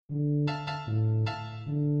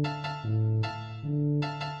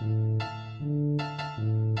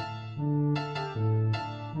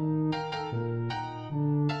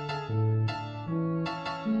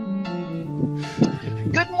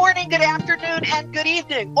good afternoon, and good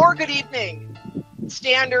evening, or good evening.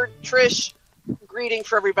 Standard Trish greeting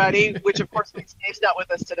for everybody, which of course means Dave's not with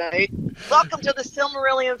us today. Welcome to the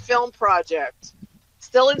Silmarillion Film Project.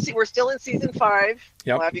 We're still in season 5.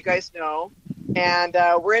 Yep. I'll have you guys know, and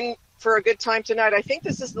we're in for a good time tonight. I think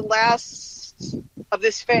this is the last of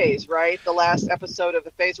this phase, right? The last episode of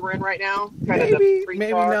the phase we're in right now. Maybe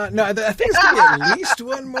not. No, I think it's going to be at least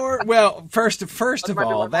one more. Well, first of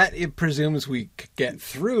all, that it presumes we get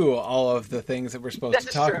through all of the things that we're supposed to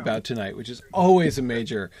talk about tonight, which is always a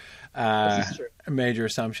major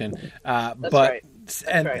assumption. That's right.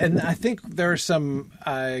 And I think there are some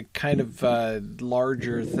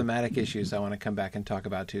larger thematic issues I want to come back and talk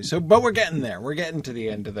about too. But we're getting there. We're getting to the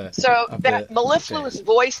end of the. So that mellifluous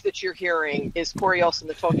voice that you're hearing is Corey Olsen,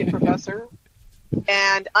 the Tolkien professor,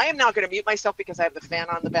 and I am now going to mute myself because I have the fan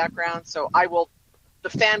on the background. So the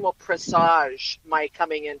fan will presage my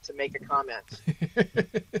coming in to make a comment.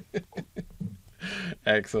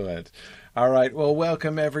 Excellent. All right. Well,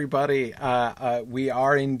 welcome everybody. We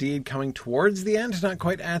are indeed coming towards the end, not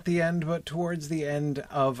quite at the end, but towards the end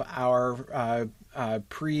of our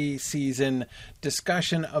pre-season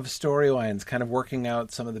discussion of storylines, kind of working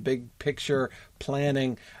out some of the big picture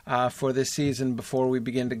planning for this season before we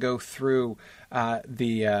begin to go through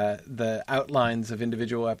the outlines of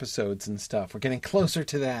individual episodes and stuff. We're getting closer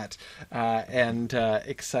to that and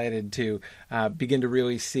excited to begin to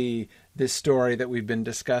really see this story that we've been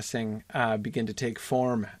discussing begin to take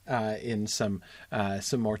form in some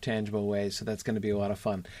more tangible ways. So that's going to be a lot of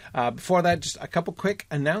fun. Before that, just a couple quick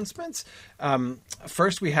announcements.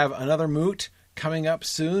 First, we have another moot coming up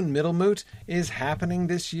soon. Middle Moot is happening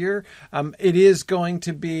this year. It is going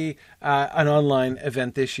to be an online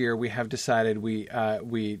event this year. We have decided we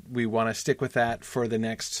want to stick with that for the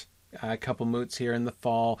next couple moots here in the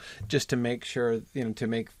fall, just to make sure, to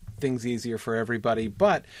make things easier for everybody.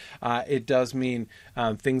 But it does mean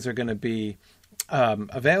things are going to be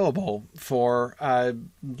available for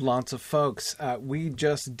lots of folks. We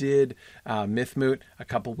just did Mythmoot a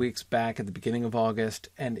couple weeks back at the beginning of August,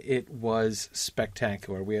 and it was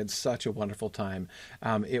spectacular. We had such a wonderful time.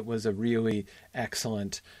 It was a really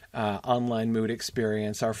excellent online moot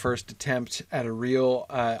experience. Our first attempt at a real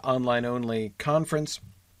online-only conference,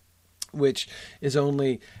 which is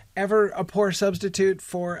only ever a poor substitute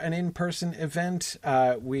for an in-person event.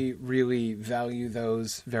 We really value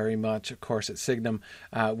those very much. Of course, at Signum,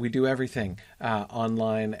 we do everything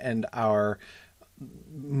online, and our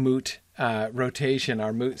moot rotation,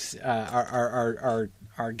 our moots, our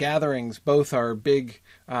gatherings, both our big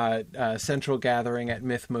central gathering at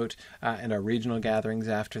Mythmoot and our regional gatherings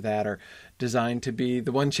after that, are designed to be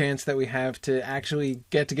the one chance that we have to actually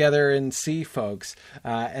get together and see folks.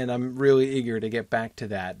 And I'm really eager to get back to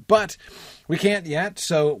that. But we can't yet,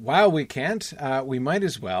 so while we can't, we might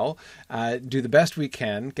as well do the best we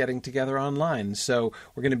can getting together online. So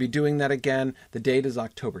we're going to be doing that again. The date is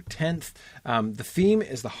October 10th. The theme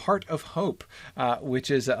is the Heart of Hope, which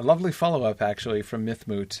is a lovely follow-up, actually, from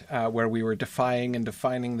Mythmoot, where we were defying and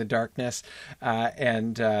defining the darkness,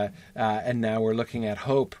 and now we're looking at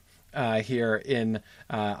hope here in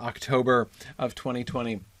October of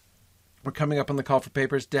 2020. We're coming up on the call for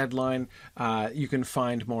papers deadline. You can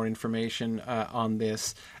find more information on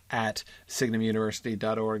this at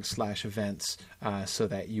signumuniversity.org/events, so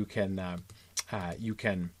that you can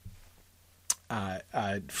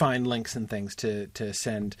find links and things to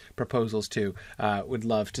send proposals to. Would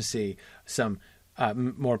love to see some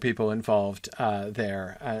more people involved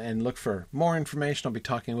there, and look for more information. I'll be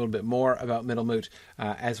talking a little bit more about Middle Moot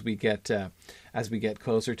as we get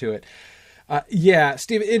closer to it. Yeah,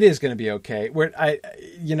 Steve, it is going to be okay.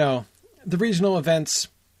 The regional events,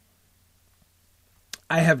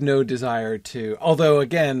 I have no desire to, although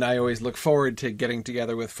again, I always look forward to getting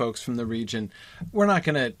together with folks from the region. We're not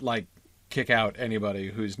going to kick out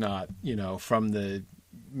anybody who's not, from the,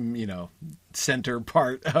 center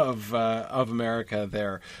part of America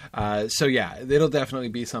there. So yeah, it'll definitely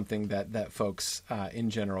be something that folks in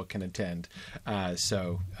general can attend.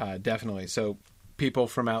 Definitely. So people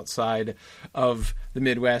from outside of the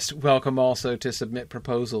Midwest, welcome also to submit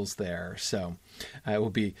proposals there. So it will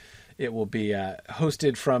be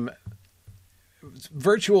hosted from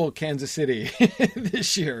virtual Kansas City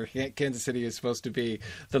this year. Kansas City is supposed to be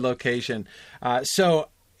the location.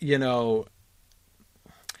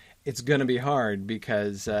 It's going to be hard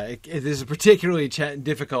because it is particularly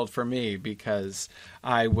difficult for me because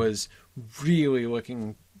I was really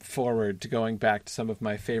looking forward to going back to some of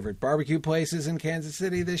my favorite barbecue places in Kansas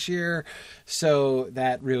City this year. So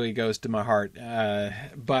that really goes to my heart.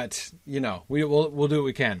 But we'll do what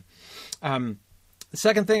we can. The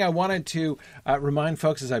second thing I wanted to remind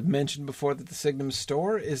folks, as I've mentioned before, that the Signum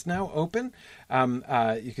store is now open.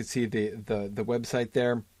 You can see the website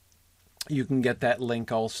there. You can get that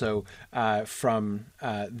link also from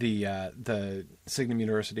the Signum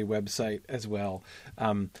University website as well.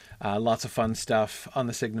 Lots of fun stuff on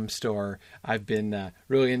the Signum store. I've been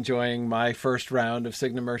really enjoying my first round of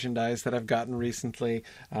Signum merchandise that I've gotten recently.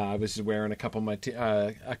 I was wearing a couple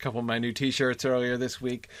of my new T-shirts earlier this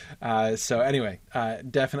week. So anyway,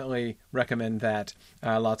 definitely recommend that.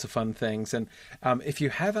 Lots of fun things, and if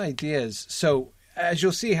you have ideas, so. As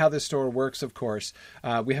you'll see how this store works, of course,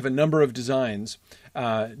 we have a number of designs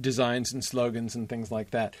and slogans and things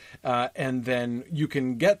like that. And then you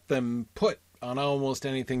can get them put on almost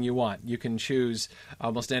anything you want. You can choose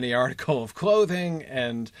almost any article of clothing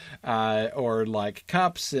and or like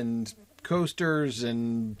cups and coasters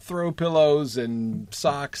and throw pillows and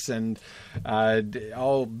socks and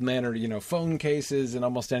all manner, phone cases and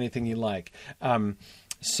almost anything you like.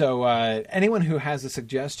 So anyone who has a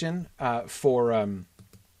suggestion for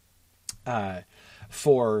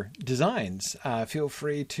designs, feel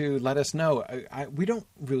free to let us know. We don't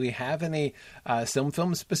really have any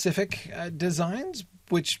film specific designs,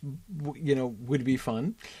 which would be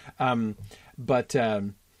fun. But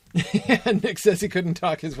Nick says he couldn't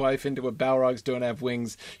talk his wife into a Balrogs Don't Have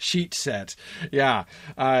Wings sheet set. Yeah.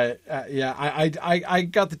 I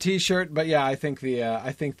got the T-shirt, but yeah, I think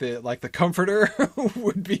the comforter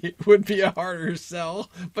would be a harder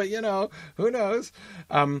sell. But who knows?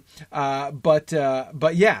 But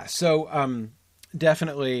yeah. So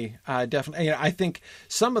definitely. I think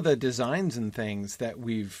some of the designs and things that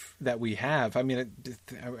we have. I mean,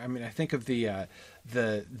 I think of the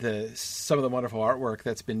some of the wonderful artwork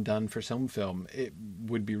that's been done for film. It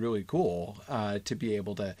would be really cool to be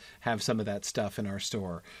able to have some of that stuff in our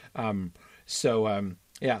store.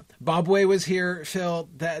 Yeah, Bob Way was here, Phil.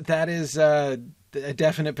 That is a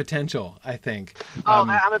definite potential, I think. I'm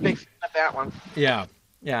a big fan of that one. Yeah.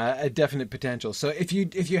 Yeah, a definite potential. So if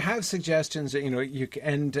you have suggestions, you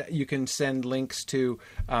can send links to.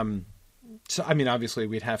 So I mean, obviously,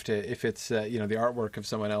 we'd have to, if it's the artwork of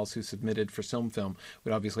someone else who submitted for film,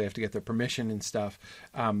 we'd obviously have to get their permission and stuff.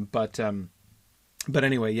 But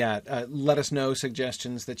anyway, yeah, let us know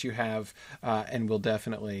suggestions that you have, and we'll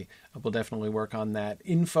definitely work on that.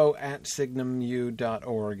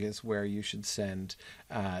 info@signumu.org is where you should send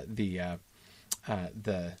the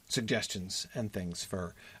suggestions and things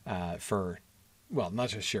for not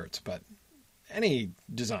just shirts, but any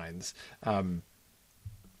designs.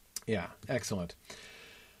 Yeah, excellent.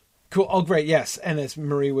 Cool. Oh, great. Yes. And as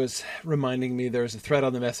Marie was reminding me, there's a thread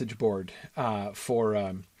on the message board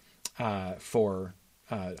for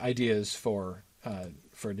ideas for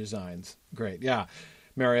designs. Great. Yeah.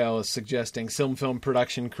 Marielle is suggesting film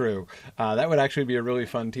production crew. That would actually be a really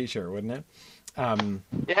fun T-shirt, wouldn't it? Yeah,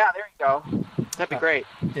 there you go. That'd be great.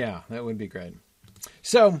 Yeah, that would be great.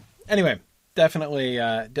 So anyway, definitely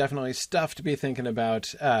stuff to be thinking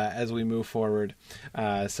about as we move forward.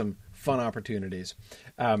 Some fun opportunities.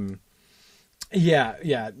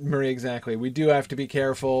 Yeah, Marie, exactly. We do have to be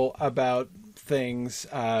careful about things.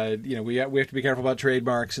 We have to be careful about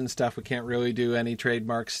trademarks and stuff. We can't really do any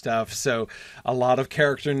trademark stuff. So a lot of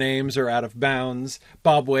character names are out of bounds.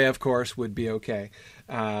 Bob Way, of course, would be okay.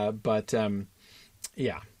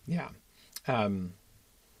 Yeah.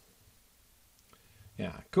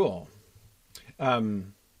 Cool.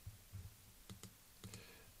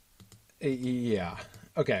 Yeah.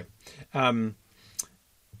 Okay. All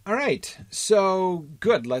right. So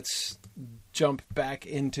good. Let's jump back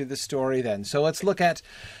into the story then. So let's look at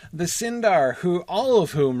the Sindar, all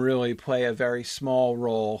of whom really play a very small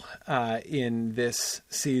role in this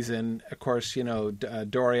season. Of course,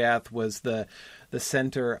 Doriath was the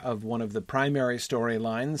center of one of the primary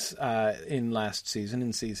storylines in last season,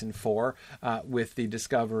 in season 4, with the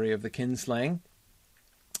discovery of the kinslaying.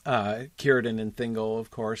 Círdan and Thingol, of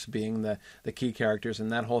course, being the key characters in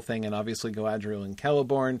that whole thing, and obviously Galadriel and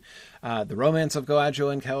Celeborn. The romance of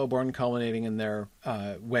Galadriel and Celeborn culminating in their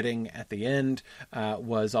wedding at the end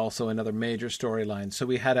was also another major storyline. So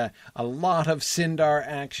we had a lot of Sindar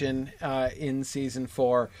action in season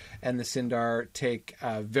 4, and the Sindar take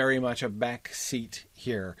very much a back seat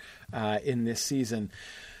here in this season.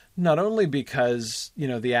 Not only because,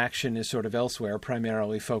 the action is sort of elsewhere,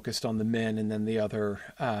 primarily focused on the men and then the other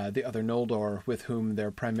Noldor with whom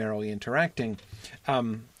they're primarily interacting,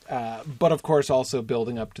 but of course also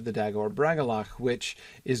building up to the Dagor Bragollach, which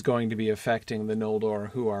is going to be affecting the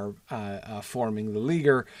Noldor who are forming the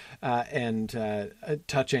Leaguer and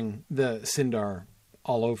touching the Sindar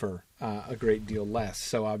all over a great deal less.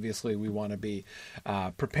 So obviously we want to be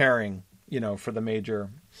preparing for the major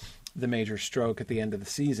stroke at the end of the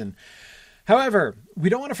season. However, we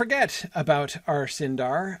don't want to forget about our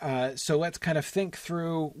Sindar, so let's kind of think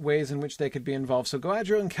through ways in which they could be involved. So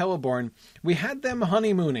Galadriel and Celeborn, we had them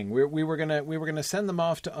honeymooning. We were gonna send them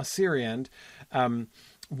off to Osiriand,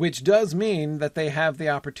 which does mean that they have the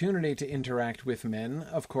opportunity to interact with men.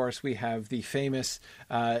 Of course, we have the famous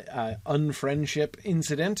unfriendship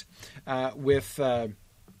incident with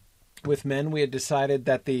men. We had decided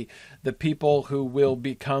that the people who will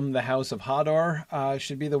become the House of Hador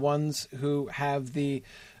should be the ones who have the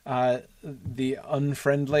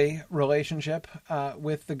unfriendly relationship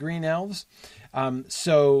with the Green Elves.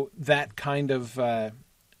 So that kind of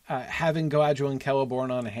having Galadriel and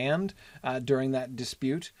Celeborn on hand during that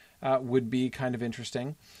dispute would be kind of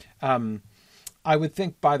interesting. I would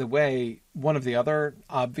think, by the way, one of the other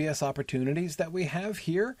obvious opportunities that we have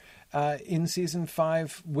here in Season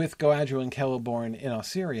 5 with Galadriel and Celeborn in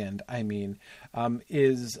Osiriand,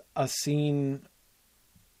 is a scene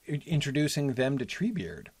introducing them to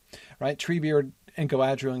Treebeard, right? Treebeard and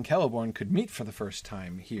Galadriel and Celeborn could meet for the first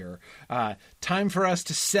time here. Time for us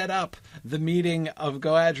to set up the meeting of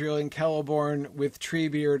Galadriel and Celeborn with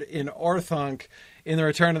Treebeard in Orthanc in The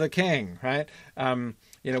Return of the King, right? When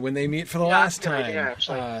they meet for the last time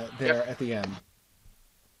there at the end.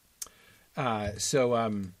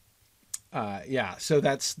 So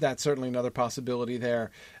that's certainly another possibility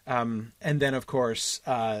there. And then, of course,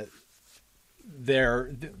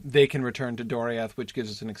 they can return to Doriath, which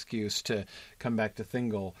gives us an excuse to come back to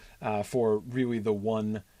Thingol for really the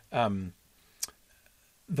one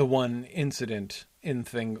incident in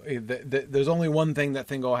Thingol. There's only one thing that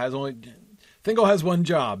Thingol has. Thingol has one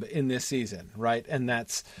job in this season, right? And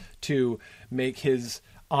that's to make his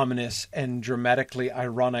ominous and dramatically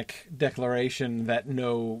ironic declaration that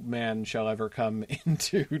no man shall ever come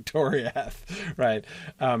into Doriath, right?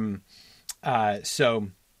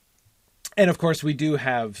 And of course, we do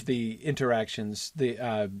have the interactions.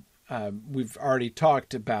 We've already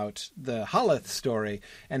talked about the Haleth story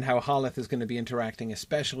and how Haleth is going to be interacting,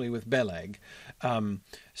 especially with Beleg.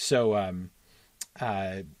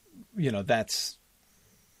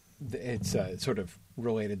 It's sort of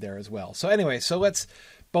related there as well. So anyway, let's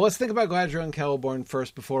think about Galadriel and Celeborn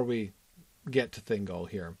first before we get to Thingol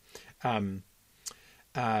here. All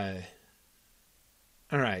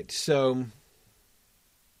right, so.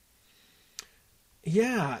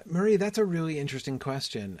 Yeah, Marie, that's a really interesting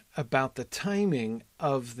question about the timing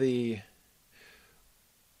of the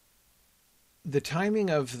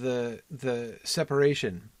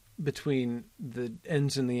separation between the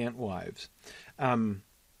Ents and the Entwives. I'm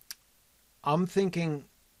thinking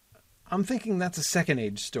that's a Second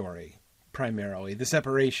Age story primarily, the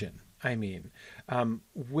separation.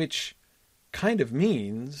 Which kind of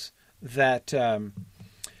means that.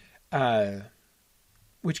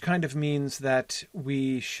 Which kind of means that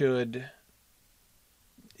we should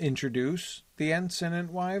introduce the Ents and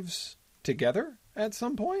Entwives together at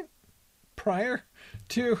some point prior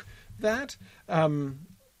to that. I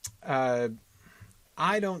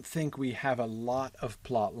don't think we have a lot of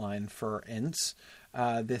plotline for Ents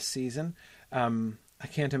this season. I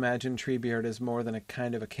can't imagine Treebeard as more than a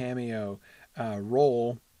kind of a cameo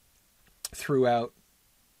role throughout,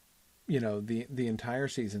 the entire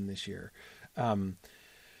season this year.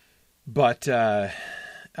 Rhiannon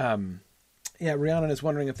is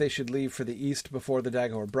wondering if they should leave for the east before the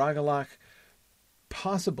Dagor Bragollach.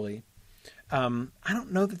 Possibly. I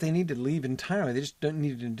don't know that they need to leave entirely. They just don't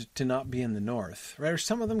need to not be in the north, right? Or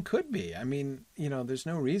some of them could be. There's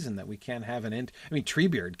no reason that we can't have an Ent.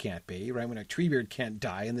 Treebeard can't be, right? Treebeard can't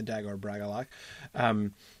die in the Dagor Bragollach.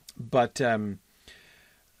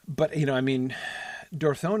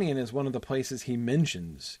 Dorthonion is one of the places he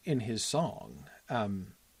mentions in his song.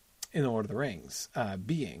 In The Lord of the Rings,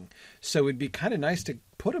 so it'd be kind of nice to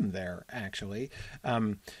put him there. Actually,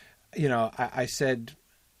 I said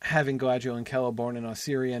having Galadriel and Celeborn and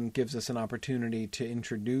Osirian gives us an opportunity to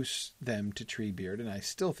introduce them to Treebeard, and I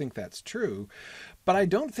still think that's true. But I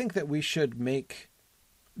don't think that we should make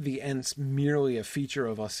the Ents merely a feature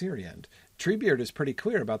of Osirian. Treebeard is pretty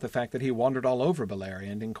clear about the fact that he wandered all over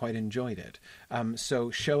Beleriand and quite enjoyed it.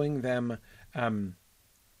 So showing them.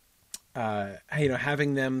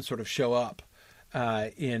 Having them sort of show up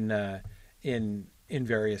in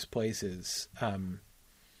various places,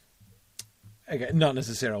 again, not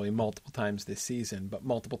necessarily multiple times this season, but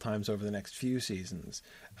multiple times over the next few seasons,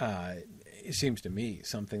 it seems to me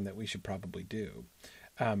something that we should probably do.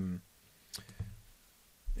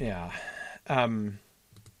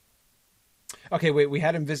 Okay, wait, we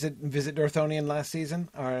had him visit Dorthonion last season?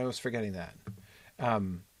 I was forgetting that.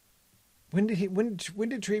 When did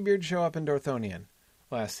Treebeard show up in Dorthonion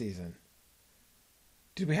last season?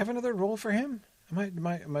 Did we have another role for him?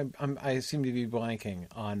 I seem to be blanking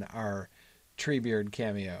on our Treebeard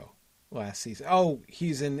cameo last season. Oh,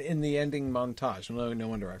 he's in the ending montage. No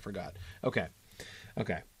wonder I forgot. Okay.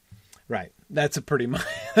 Right. That's a pretty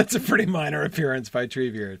minor appearance by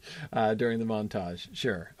Treebeard during the montage.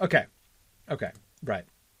 Sure. Okay. Right.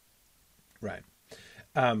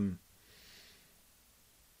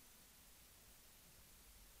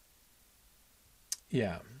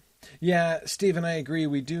 Yeah, Stephen, I agree.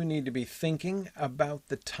 We do need to be thinking about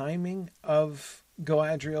the timing of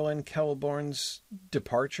Galadriel and Celeborn's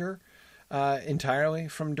departure entirely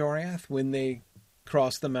from Doriath when they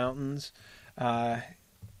cross the mountains. Yeah.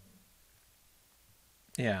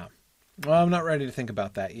 Well, I'm not ready to think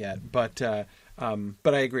about that yet, but I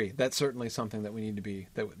agree. That's certainly something that we need to be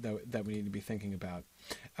that we need to be thinking about.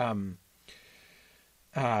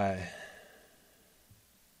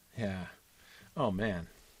 Yeah. Oh man.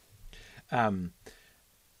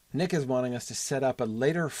 Nick is wanting us to set up a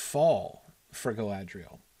later fall for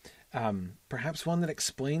Galadriel. Perhaps one that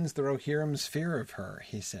explains the Rohirrim's fear of her,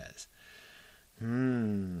 he says.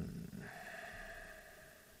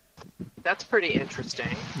 That's pretty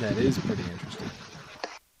interesting. That is pretty interesting.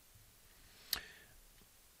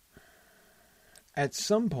 At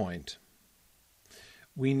some point,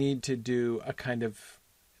 we need to do a kind of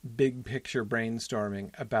big picture brainstorming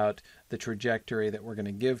about the trajectory that we're going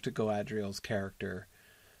to give to Galadriel's character,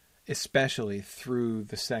 especially through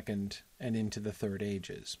the second and into the third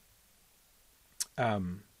ages.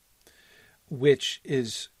 Which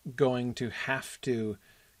is going to have to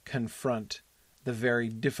confront the very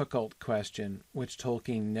difficult question, which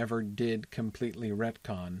Tolkien never did completely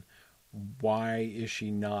retcon. Why is she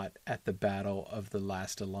not at the Battle of the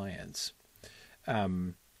Last Alliance?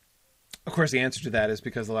 Of course, the answer to that is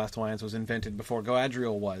because the Last Alliance was invented before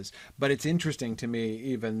Galadriel was. But it's interesting to me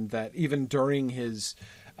even during his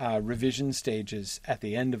revision stages at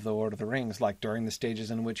the end of The Lord of the Rings, like during the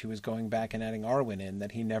stages in which he was going back and adding Arwen in,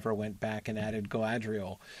 that he never went back and added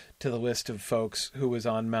Galadriel to the list of folks who was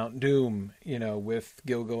on Mount Doom, with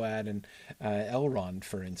Gil-galad and Elrond,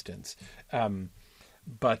 for instance.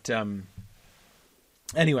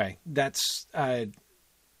 Anyway, that's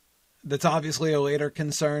obviously a later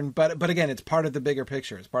concern, but again, it's part of the bigger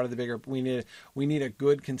picture. It's part of the bigger. We need a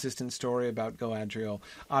good, consistent story about Galadriel.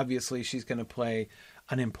 Obviously, she's going to play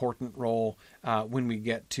an important role when we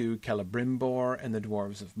get to Celebrimbor and the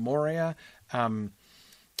Dwarves of Moria. And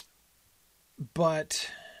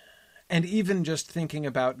even just thinking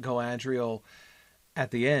about Galadriel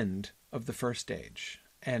at the end of the first stage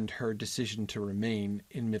and her decision to remain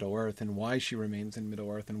in Middle-earth and why she remains in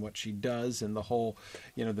Middle-earth and what she does and the whole,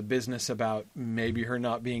 the business about maybe her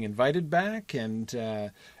not being invited back and,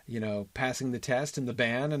 passing the test and the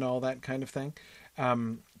ban and all that kind of thing.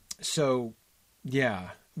 So yeah,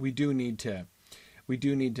 we do need to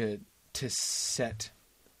set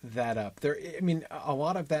that up there. I mean, a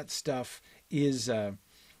lot of that stuff is,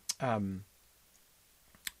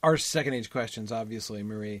 our second age questions, obviously,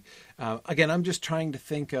 Marie. Again, I'm just trying to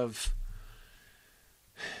think of,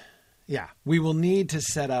 we will need to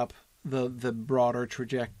set up the broader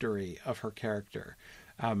trajectory of her character.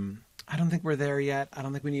 I don't think we're there yet. I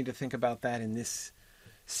don't think we need to think about that in this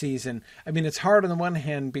season. I mean, it's hard on the one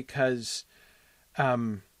hand because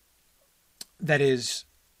it's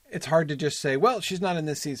hard to just say, well, she's not in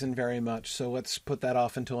this season very much, so let's put that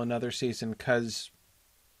off until another season because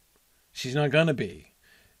she's not going to be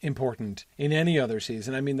important in any other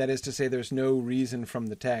season. I mean, that is to say, there's no reason from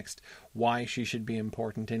the text why she should be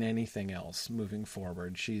important in anything else moving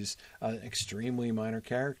forward. She's an extremely minor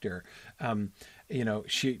character.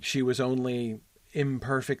 She was only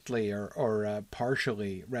imperfectly or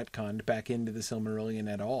partially retconned back into the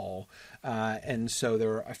Silmarillion at all. And so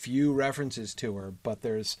there are a few references to her, but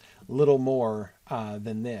there's little more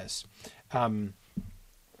than this.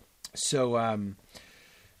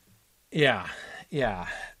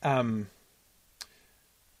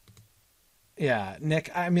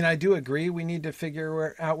 Nick, I mean, I do agree we need to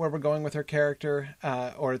figure out where we're going with her character,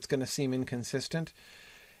 or it's going to seem inconsistent.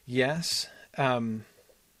 Yes.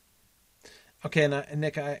 Okay,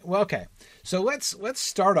 Nick, okay. So let's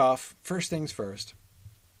start off, first things first,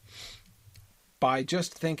 by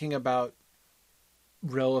just thinking about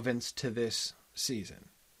relevance to this season.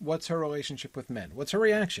 What's her relationship with men? What's her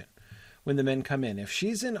reaction when the men come in? If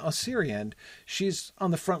she's in Osiriand, she's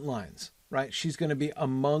on the front lines, right? She's going to be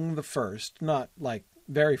among the first, not like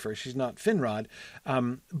very first. She's not Finrod.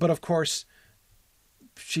 But of course,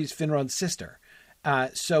 she's Finrod's sister.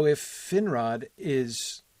 So if Finrod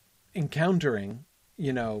is encountering,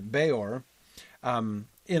 Beor,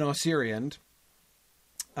 in Osiriand,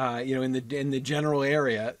 in the general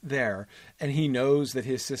area there, and he knows that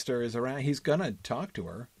his sister is around, he's gonna talk to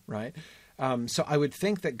her, right? So I would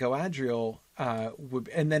think that Galadriel would,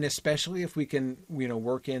 and then especially if we can,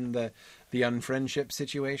 work in the unfriendship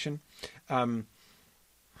situation. Hang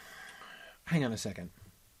on a second.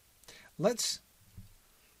 Let's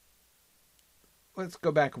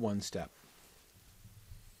go back one step.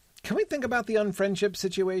 Can we think about the unfriendship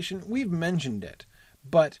situation? We've mentioned it,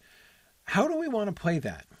 but how do we want to play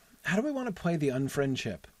that? How do we want to play the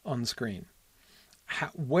unfriendship on screen?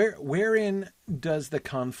 Wherein does the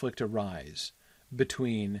conflict arise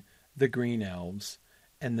between the green elves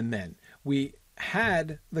and the men? We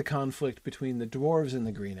had the conflict between the dwarves and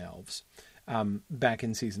the green elves back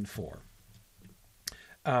in season 4.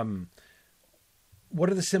 What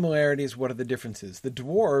are the similarities? What are the differences? The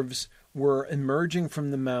dwarves were emerging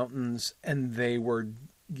from the mountains, and they were,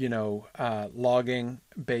 logging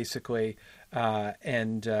basically,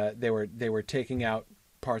 and they were taking out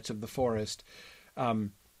parts of the forest.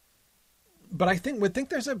 But I think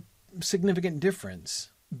there's a significant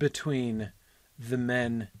difference between the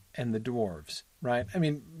men and the dwarves, right? I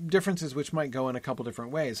mean, differences which might go in a couple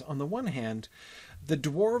different ways. On the one hand, the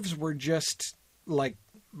dwarves were just like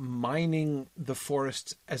mining the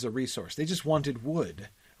forests as a resource. They just wanted wood,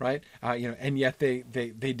 right? And yet they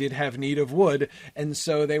did have need of wood, and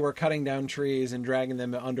so they were cutting down trees and dragging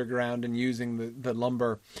them underground and using the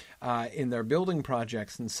lumber in their building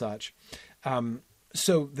projects and such.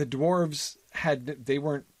 So the dwarves they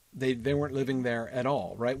weren't living there at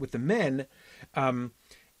all, right? With the men,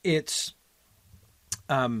 it's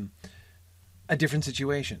a different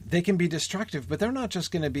situation. They can be destructive, but they're not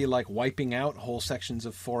just going to be like wiping out whole sections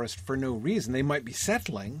of forest for no reason. They might be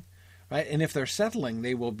settling, right? And if they're settling,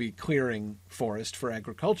 they will be clearing forest for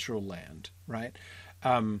agricultural land, right?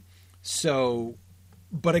 But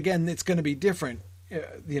again, it's going to be different.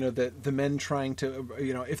 The men trying to,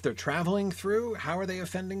 if they're traveling through, how are they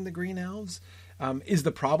offending the green elves? Is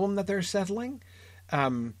the problem that they're settling?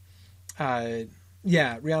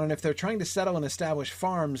 Yeah, Rhiannon, if they're trying to settle and establish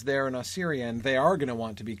farms there in Osiriand, they are going to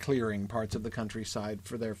want to be clearing parts of the countryside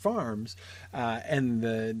for their farms, and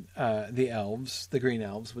the elves, the green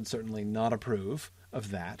elves, would certainly not approve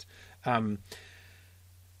of that. How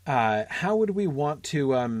would we want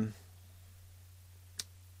to?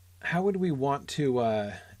 How would we want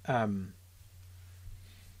to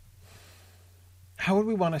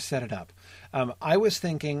set it up? I was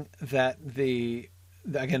thinking that the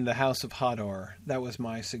House of Hador, that was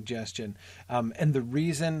my suggestion. And the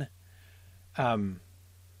reason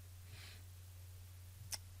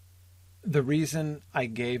I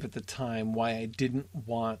gave at the time why I didn't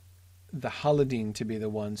want the Haladin to be the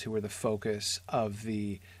ones who were the focus of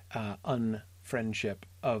the unfriendship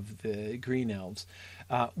of the green elves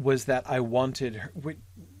was that I wanted her,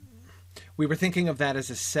 we were thinking of that as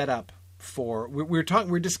a setup for, we're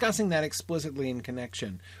discussing that explicitly in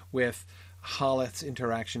connection with Haleth's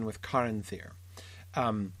interaction with Caranthir.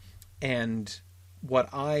 And what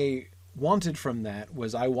I wanted from that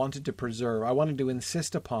was I wanted to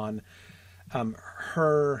insist upon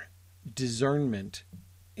her discernment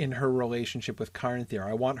in her relationship with Caranthir.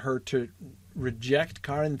 I want her to reject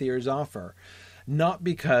Caranthir's offer, not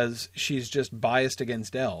because she's just biased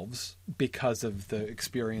against elves because of the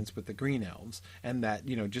experience with the green elves and that,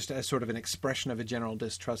 just as sort of an expression of a general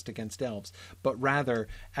distrust against elves, but rather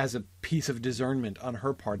as a piece of discernment on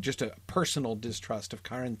her part, just a personal distrust of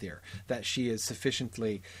Caranthir, that she is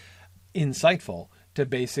sufficiently insightful to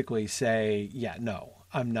basically say, yeah, no,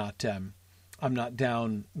 I'm not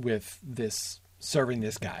down with this, serving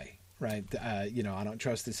this guy, right? I don't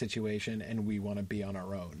trust the situation and we want to be on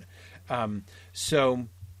our own. So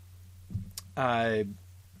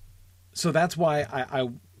that's why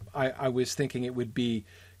I was thinking it would be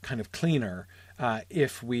kind of cleaner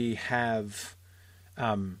if we have,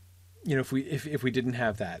 if we didn't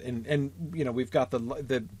have that, and we've got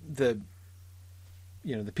the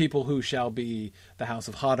people who shall be the House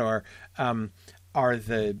of Hador are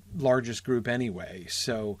the largest group anyway,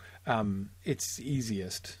 so it's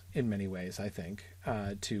easiest in many ways, I think,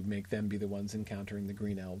 to make them be the ones encountering the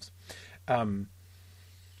green elves. And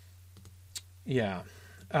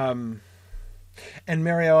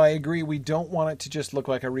Mario, I agree, we don't want it to just look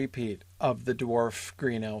like a repeat of the dwarf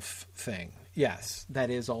green elf thing. Yes, that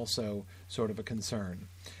is also sort of a concern.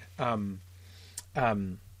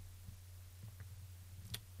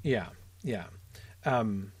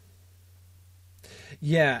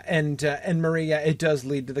 Yeah, and Maria, it does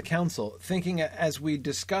lead to the council. Thinking as we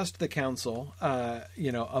discussed the council,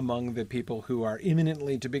 among the people who are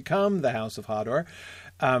imminently to become the House of Hador,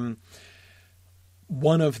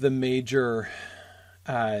 one of the major,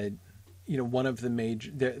 we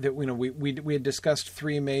had discussed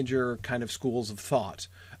three major kind of schools of thought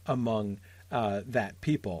among that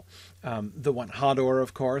people. The one Hador,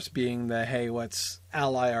 of course, being the, hey, let's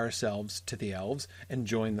ally ourselves to the elves and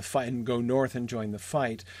join the fight and go north and join the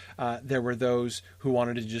fight. There were those who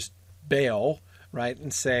wanted to just bail, right,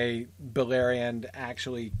 and say Beleriand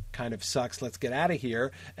actually kind of sucks, let's get out of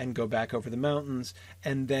here and go back over the mountains.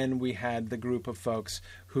 And then we had the group of folks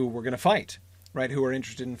who were going to fight, right, who are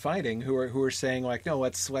interested in fighting, who are saying like, no,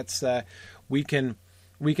 we can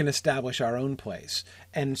establish our own place.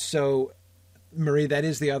 And so, Marie, that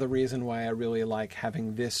is the other reason why I really like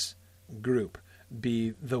having this group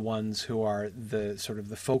be the ones who are the sort of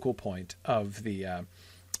the focal point of the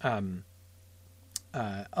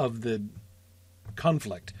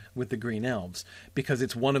conflict with the Green Elves, because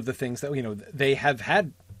it's one of the things that they have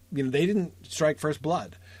had. They didn't strike first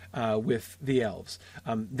blood with the elves.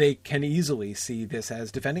 They can easily see this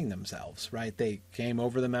as defending themselves, right? They came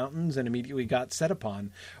over the mountains and immediately got set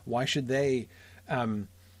upon. Why should they?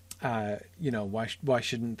 Why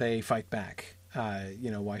shouldn't they fight back?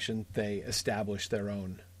 Why shouldn't they establish their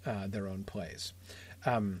own place?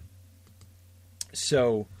 Now,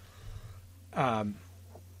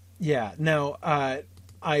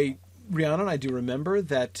 Rhiannon, I do remember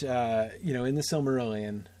that in the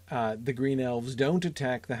Silmarillion, the Green Elves don't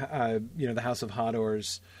attack the House of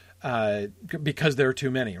Hador's because there are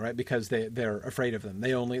too many, right? Because they're afraid of them.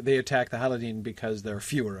 They attack the Haladin because there are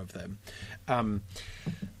fewer of them.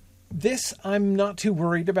 This I'm not too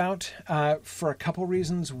worried about for a couple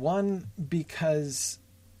reasons. One, because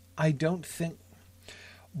I don't think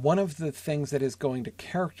one of the things that is going to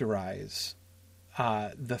characterize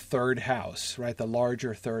the third house, right, the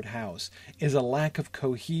larger third house, is a lack of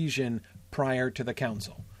cohesion prior to the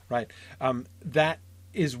council, right? That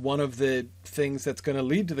is one of the things that's going to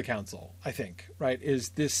lead to the council, I think, right,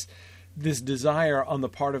 is this desire on the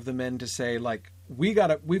part of the men to say, like,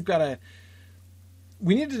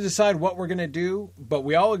 we need to decide what we're going to do, but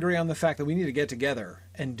we all agree on the fact that we need to get together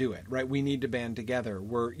and do it, right? We need to band together.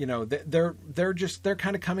 They're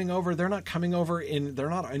kind of coming over. They're not coming over they're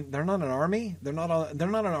not an army. They're not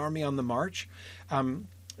an army on the march.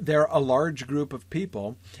 They're a large group of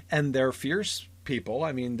people, and they're fierce people.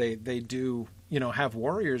 I mean, they do, have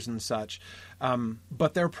warriors and such.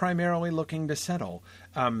 But they're primarily looking to settle.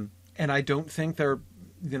 And I don't think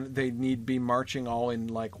they need be marching all in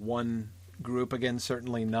like one group, again,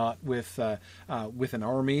 certainly not with an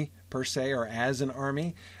army per se or as an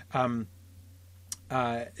army.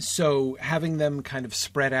 So having them kind of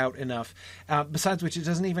spread out enough, besides which it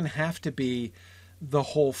doesn't even have to be the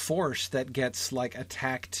whole force that gets like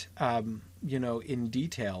attacked, in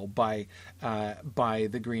detail by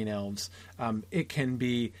the Green Elves. It can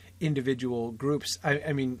be individual groups.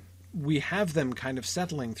 I mean, we have them kind of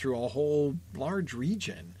settling through a whole large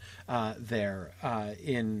region there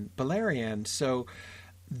in Beleriand. So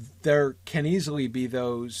there can easily be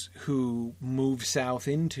those who move south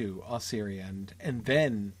into Osirian and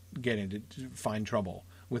then find trouble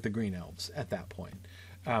with the Green Elves at that point.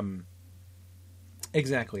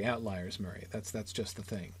 Exactly, outliers, Murray. That's just the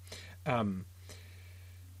thing.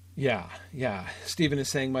 Yeah. Stephen is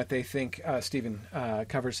saying, might they think? Stephen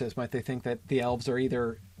Cover says, might they think that the elves are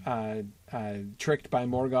either tricked by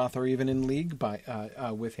Morgoth or even in league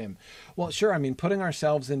with him? Well, sure. I mean, putting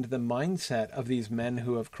ourselves into the mindset of these men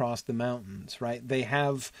who have crossed the mountains, right? They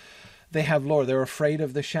have lore. They're afraid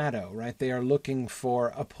of the shadow, right? They are looking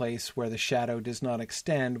for a place where the shadow does not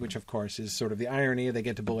extend, which of course is sort of the irony. They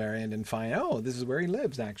get to Beleriand and find, oh, this is where he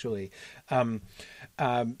lives, actually.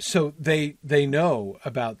 So they know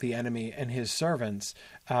about the enemy and his servants.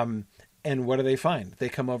 And what do they find? They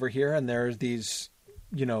come over here and there's these,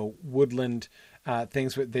 woodland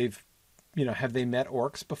things. Have they met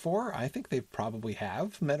orcs before? I think they probably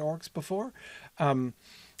have met orcs before. And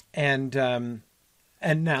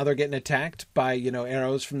now they're getting attacked by,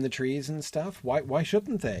 arrows from the trees and stuff. Why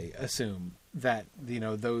shouldn't they assume that,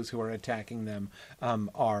 those who are attacking them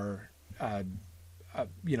are,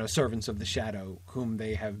 servants of the shadow, whom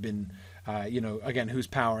they have been, again, whose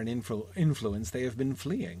power and influence they have been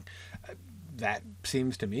fleeing? That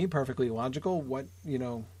seems to me perfectly logical. What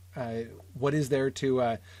is there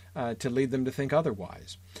to lead them to think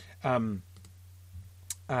otherwise?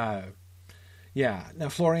 Yeah. Now,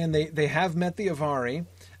 Florian, they have met the Avari,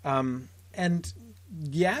 and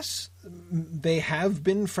yes, they have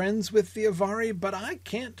been friends with the Avari, but I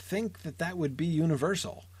can't think that that would be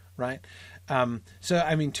universal, right? So,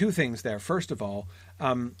 I mean, two things there. First of all,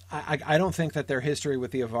 I don't think that their history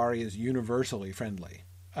with the Avari is universally friendly.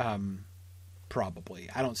 Probably.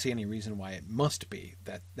 I don't see any reason why it must be,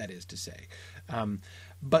 that is to say.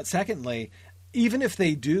 But secondly, even if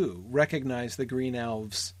they do recognize the Green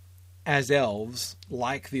Elves as elves,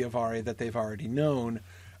 like the Avari that they've already known,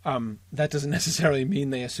 that doesn't necessarily mean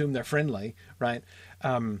they assume they're friendly, right?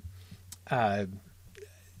 They're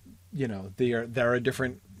a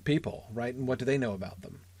different people, right? And what do they know about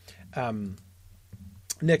them?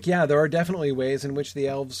 Nick, yeah, there are definitely ways in which the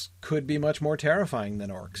elves could be much more terrifying than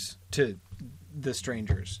orcs to the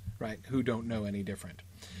strangers, right, who don't know any different.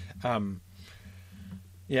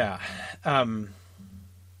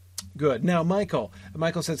 Good. Now, Michael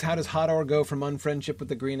says, how does Hador go from unfriendship with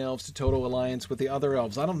the Green Elves to total alliance with the other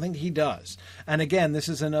elves? I don't think he does. And again, this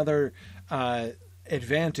is another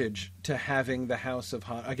advantage to having the House of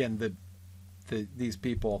Hador. Again, these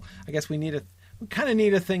people, I guess we kind of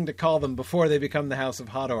need a thing to call them before they become the House of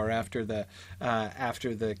Hador after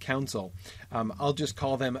the council. I'll just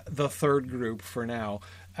call them the third group for now.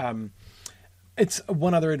 It's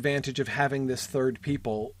one other advantage of having this third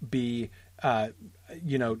people be,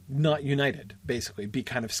 not united, basically, be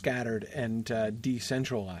kind of scattered and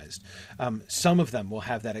decentralized. Some of them will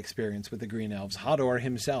have that experience with the Green Elves. Hador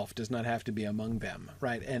himself does not have to be among them,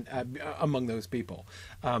 right, and among those people.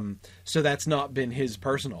 So that's not been his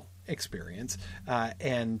personal experience.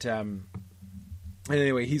 And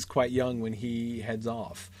anyway, he's quite young when he heads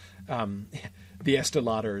off. The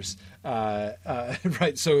Estelators,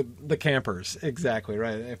 right? So the campers, exactly,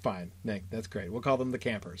 right? Fine, Nick, that's great. We'll call them the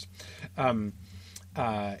campers. Good.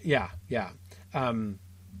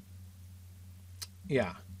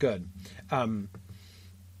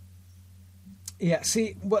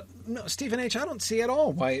 Stephen H., I don't see at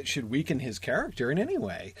all why it should weaken his character in any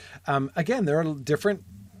way. Again, there are different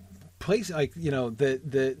place, like,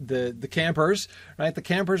 the campers, right? The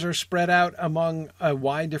campers are spread out among a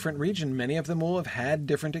wide different region. Many of them will have had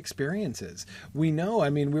different experiences. We know, I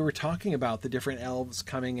mean, we were talking about the different elves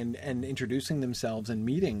coming and introducing themselves and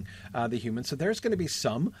meeting the humans. So there's going to be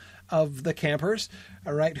some of the campers,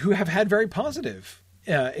 all right, who have had very positive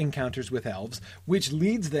encounters with elves, which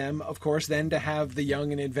leads them, of course, then to have the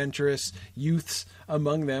young and adventurous youths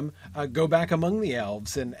among them go back among the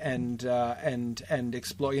elves and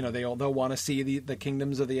explore. They'll want to see the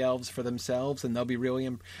kingdoms of the elves for themselves, and they'll be really.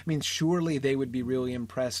 Surely they would be really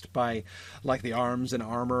impressed by, like, the arms and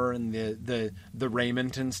armor and the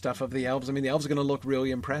raiment and stuff of the elves. I mean, the elves are going to look really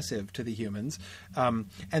impressive to the humans, and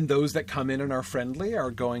those that come in and are friendly are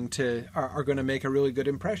going to make a really good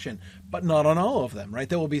impression, but not on all of them. Right,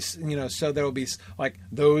 there will be, so there will be, like,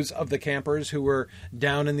 those of the campers who were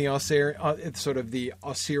down in the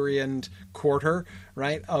Osirian quarter,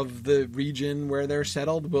 right, of the region where they're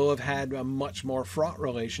settled, will have had a much more fraught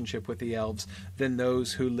relationship with the elves than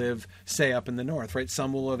those who live, say, up in the north. Right,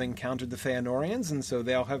 some will have encountered the Feanorians, and so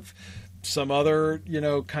they'll have some other,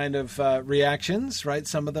 kind of reactions, right?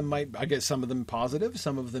 Some of them some of them positive,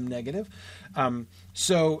 some of them negative.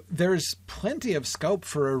 So there's plenty of scope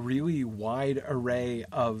for a really wide array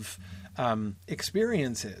of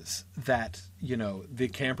experiences that, the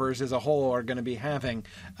campers as a whole are going to be having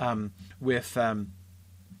with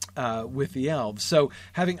the elves. So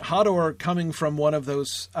having Hador coming from one of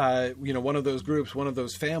those, one of those groups, one of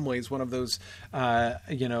those families, one of those,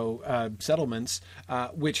 settlements,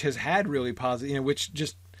 which has had really positive, which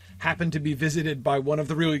just happened to be visited by one of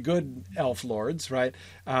the really good elf lords, right?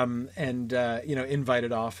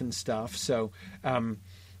 Invited off and stuff. So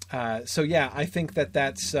I think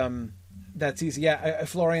that's easy. Yeah,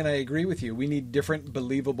 Florian, I agree with you. We need different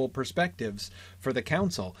believable perspectives for the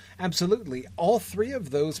council. Absolutely. All three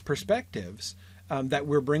of those perspectives that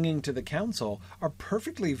we're bringing to the council are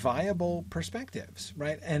perfectly viable perspectives,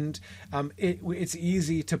 right? And it's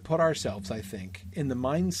easy to put ourselves, I think, in the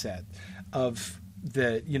mindset of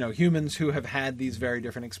the humans who have had these very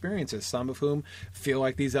different experiences, some of whom feel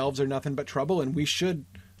like these elves are nothing but trouble and we should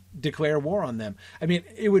declare war on them. I mean,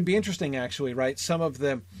 it would be interesting, actually, right? Some of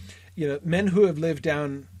the men who have lived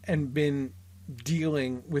down and been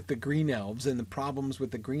dealing with the Green Elves and the problems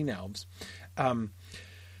with the Green Elves,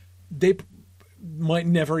 they might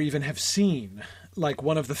never even have seen, like,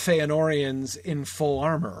 one of the Feanorians in full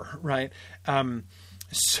armor, right?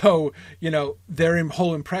 So, their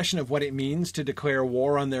whole impression of what it means to declare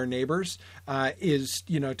war on their neighbors is,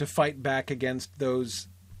 to fight back against those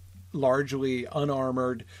largely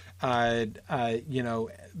unarmored, bow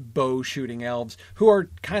shooting elves who are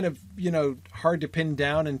kind of, hard to pin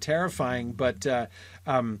down and terrifying, but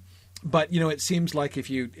it seems like if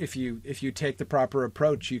you take the proper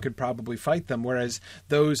approach, you could probably fight them. Whereas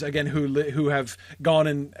those, again, who have gone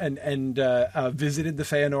and visited the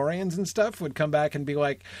Feanorians and stuff would come back and be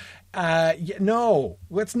like, no,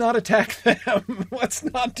 let's not attack them. Let's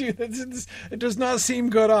not do this. It does not seem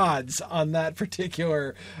good odds on that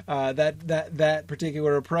particular that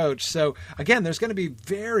particular approach. So again, there's going to be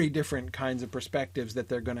very different kinds of perspectives that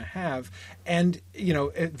they're going to have, and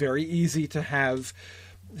very easy to have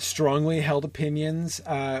strongly held opinions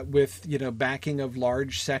with backing of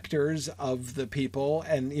large sectors of the people,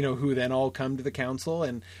 and who then all come to the council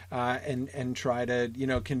and try to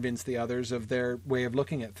convince the others of their way of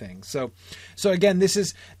looking at things. So again, this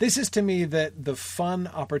is to me the fun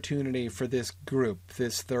opportunity for this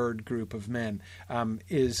third group of men,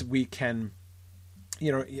 is we can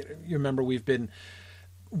you remember we've been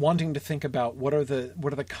wanting to think about what are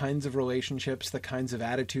the kinds of relationships, the kinds of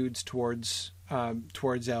attitudes towards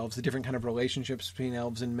elves, the different kind of relationships between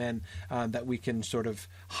elves and men that we can sort of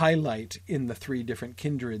highlight in the three different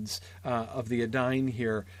kindreds of the Edain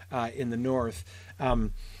here in the north.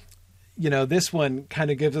 This one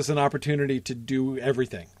kind of gives us an opportunity to do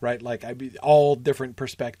everything, right? Like all different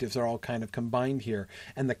perspectives are all kind of combined here.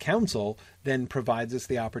 And the council then provides us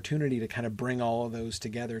the opportunity to kind of bring all of those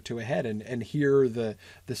together to a head and hear the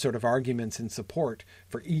sort of arguments and support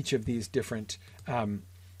for each of these different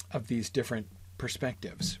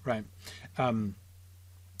perspectives, right? And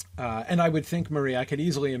I would think, Marie, I could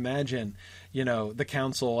easily imagine, the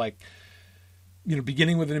council, like,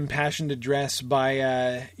 beginning with an impassioned address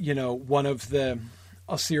by, one of the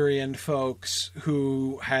Assyrian folks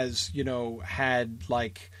who has, had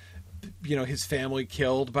like, his family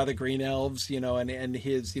killed by the Green Elves, and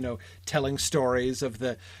his, telling stories of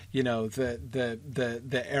the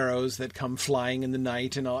arrows that come flying in the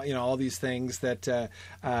night and all these things that,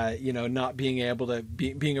 not being able to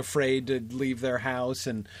being afraid to leave their house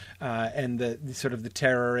and the sort of the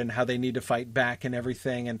terror and how they need to fight back and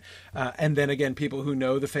everything. And then again, people who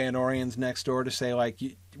know the Feanorians next door to say, like,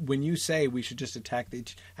 when you say we should just attack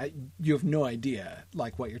you have no idea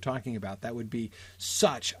like what you're talking about. That would be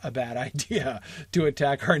such a bad idea to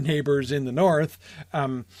attack our neighbors in the north.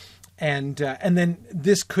 And then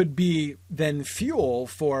this could be then fuel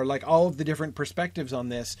for like all of the different perspectives on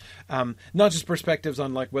this. Not just perspectives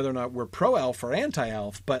on like whether or not we're pro-elf or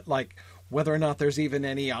anti-elf, but like whether or not there's even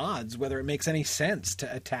any odds, whether it makes any sense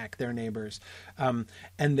to attack their neighbors. And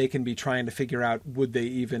they can be trying to figure out, would they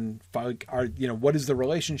even, what is the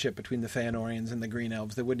relationship between the Feanorians and the Green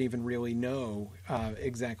Elves? They wouldn't even really know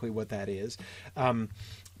exactly what that is.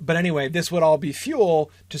 But anyway, this would all be fuel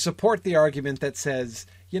to support the argument that says,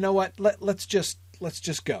 you know what, let's just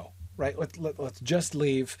go, right? Let's just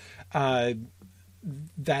leave. But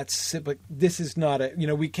this is not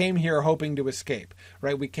we came here hoping to escape,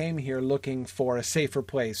 right? We came here looking for a safer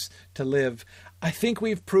place to live. I think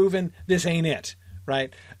we've proven this ain't it,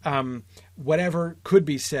 right? Whatever could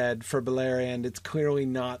be said for Beleriand, it's clearly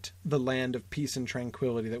not the land of peace and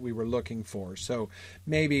tranquility that we were looking for. So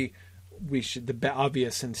maybe the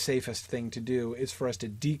obvious and safest thing to do is for us to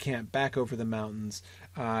decamp back over the mountains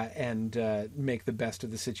and make the best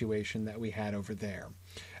of the situation that we had over there.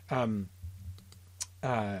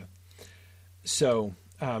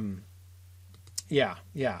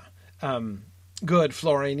 Good,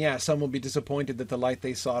 Florian. Yeah, some will be disappointed that the light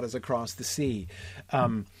they sought is across the sea.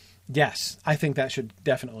 Yes, I think that should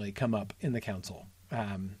definitely come up in the council.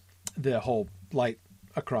 The whole light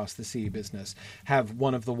across the sea business. Have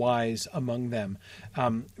one of the wise among them.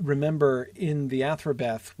 Remember, in the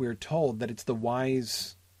Athrobeth, we're told that it's the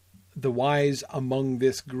wise among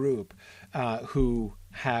this group who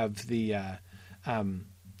have the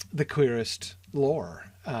clearest lore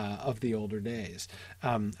of the older days.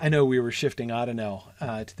 I know we were shifting Adenel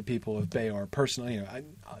to the people of Beor personally.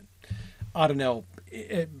 Adenel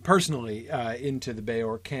personally into the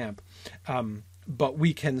Beor camp, but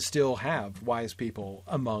we can still have wise people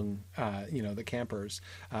among the campers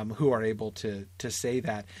who are able to say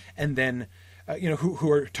that, and then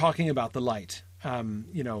who are talking about the light.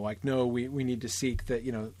 No, we need to seek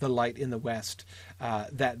the light in the west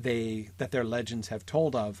that their legends have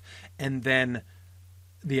told of, and then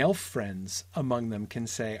the elf friends among them can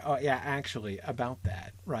say, oh yeah, actually about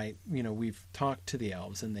that, right? We've talked to the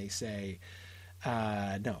elves and they say,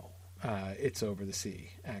 no, it's over the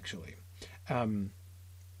sea, actually.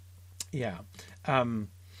 Yeah,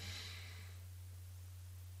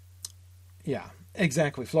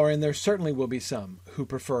 exactly, Florian. There certainly will be some who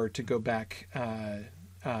prefer to go back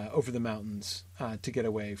over the mountains to get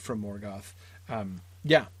away from Morgoth.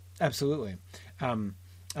 Yeah, absolutely.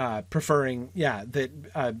 Preferring,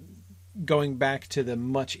 that going back to the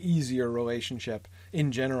much easier relationship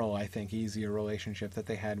in general, I think easier relationship that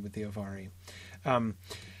they had with the Ovari.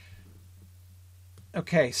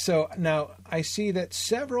 Okay, so now I see that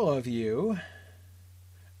several of you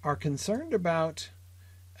are concerned about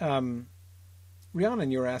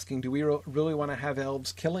Rhiannon. You're asking, do we really want to have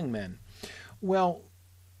elves killing men? Well,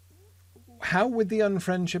 how would the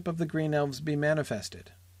unfriendship of the green elves be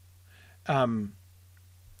manifested?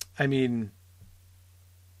 I mean,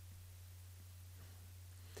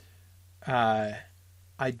 I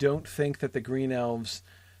don't think that the green elves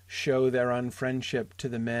show their unfriendship to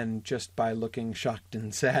the men just by looking shocked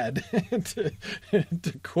and sad, to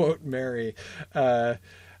quote Mary.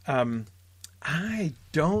 I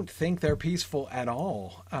don't think they're peaceful at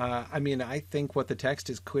all. I mean, I think what the text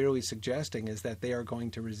is clearly suggesting is that they are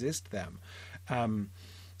going to resist them,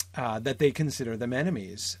 that they consider them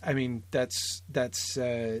enemies. I mean, that's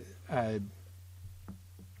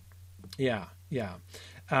yeah.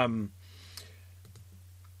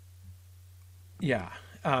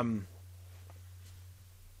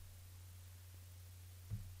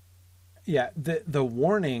 The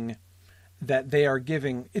warning that they are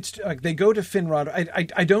giving, it's like they go to Finrod.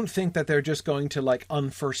 I don't think that they're just going to, like, on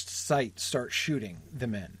first sight start shooting the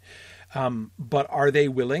men. But are they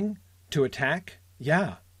willing to attack?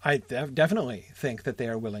 Yeah, I definitely think that they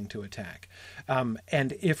are willing to attack.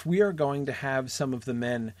 And if we are going to have some of the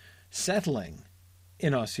men settling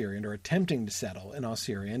in Osiriand, or attempting to settle in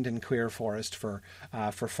Osiriand and clear forest for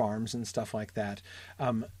farms and stuff like that,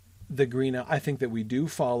 I think that we do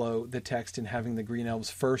follow the text in having the green elves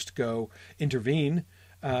first go intervene,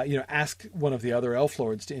 ask one of the other elf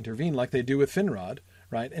lords to intervene, like they do with Finrod,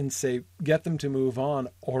 right? And say, get them to move on,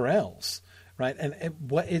 or else, right? And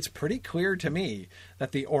it's pretty clear to me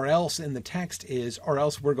that the or else in the text is, or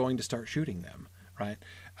else we're going to start shooting them, right?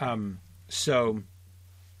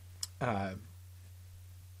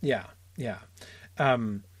 Yeah.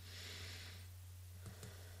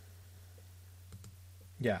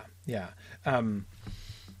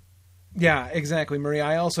 Yeah, exactly, Marie.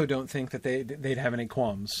 I also don't think that they'd have any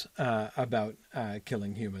qualms about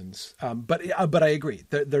killing humans. But I agree.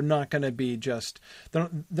 They're not going to be they're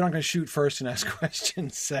not going to shoot first and ask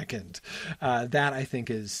questions second. That, I think,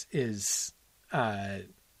 is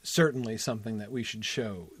certainly something that we should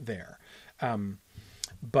show there.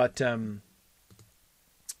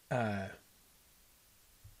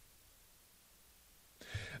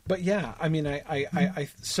 But yeah, I mean,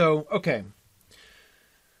 so, okay.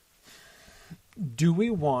 Do we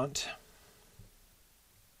want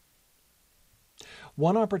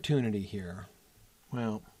one opportunity here?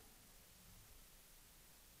 Well,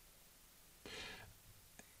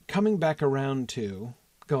 coming back around to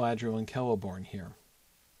Galadriel and Celeborn here.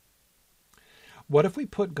 What if we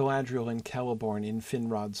put Galadriel and Celeborn in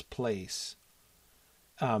Finrod's place,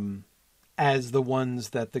 as the ones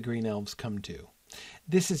that the green elves come to?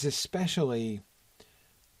 This is especially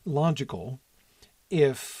logical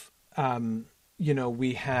if,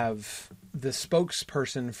 we have the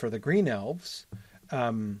spokesperson for the green elves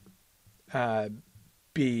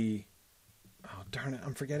be, oh, darn it,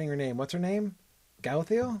 I'm forgetting her name. What's her name?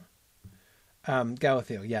 Galathiel?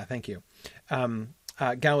 Galathiel, yeah, thank you.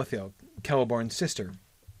 Galathiel, Celeborn's sister.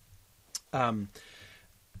 The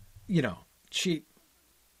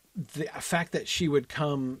fact that she would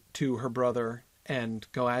come to her brother and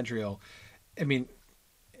Galadriel, I mean,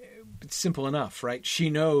 it's simple enough, right? She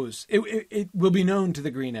knows, it will be known to the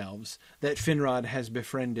green elves that Finrod has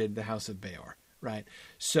befriended the House of Beor, right?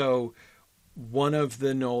 So one of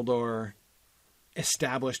the Noldor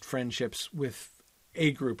established friendships with a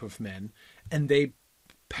group of men, and they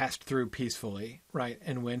passed through peacefully, right?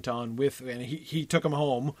 And went on and he took them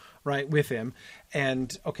home, right, with him.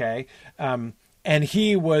 And okay. And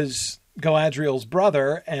he was Galadriel's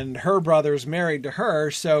brother, and her brother's married to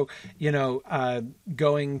her. So,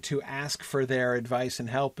 going to ask for their advice and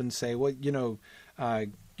help and say, well,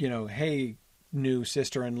 hey, new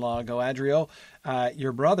sister-in-law Galadriel,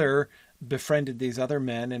 your brother befriended these other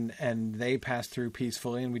men and they passed through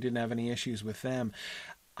peacefully and we didn't have any issues with them.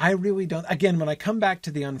 I really don't. Again, when I come back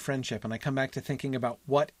to the unfriendship and I come back to thinking about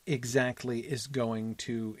what exactly is going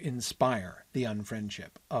to inspire the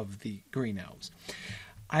unfriendship of the green elves,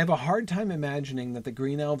 I have a hard time imagining that the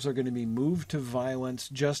green elves are going to be moved to violence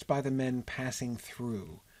just by the men passing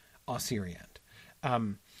through Osiriand,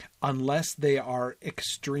 unless they are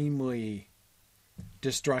extremely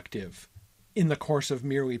destructive in the course of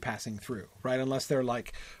merely passing through, right? Unless they're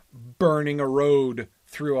like burning a road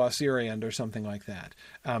through Osiriand or something like that.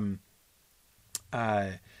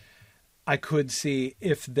 I could see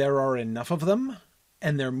if there are enough of them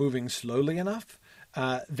and they're moving slowly enough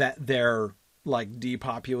that they're like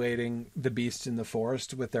depopulating the beasts in the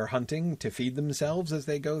forest with their hunting to feed themselves as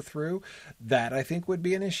they go through. That I think would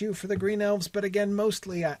be an issue for the Green Elves. But again,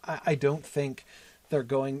 mostly I don't think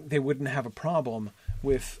they wouldn't have a problem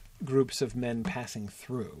with groups of men passing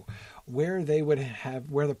through. Where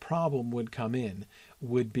the problem would come in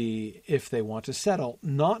would be if they want to settle,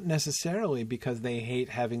 not necessarily because they hate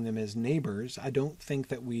having them as neighbors. I don't think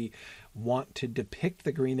that we want to depict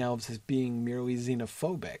the Green Elves as being merely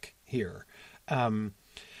xenophobic here.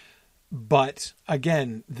 But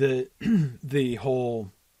again, the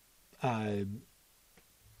whole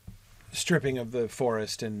stripping of the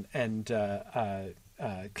forest and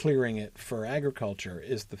clearing it for agriculture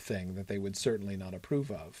is the thing that they would certainly not approve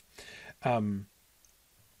of.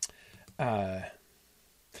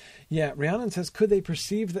 Yeah, Rhiannon says, could they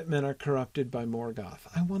perceive that men are corrupted by Morgoth?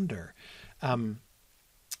 I wonder.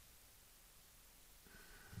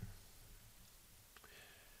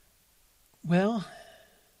 Well,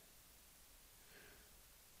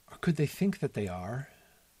 or could they think that they are?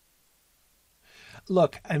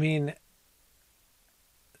 Look, I mean,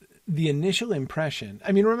 the initial impression,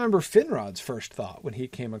 remember Finrod's first thought when he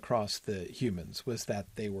came across the humans was that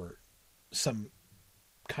they were some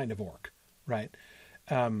kind of orc, right?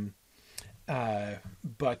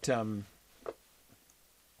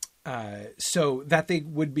 So that they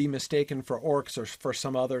would be mistaken for orcs or for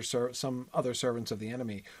some other servants of the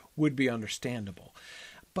enemy would be understandable.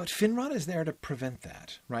 But Finrod is there to prevent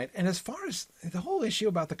that, right? And as far as the whole issue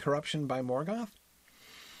about the corruption by Morgoth,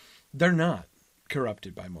 they're not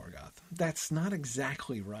corrupted by Morgoth. That's not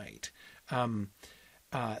exactly right.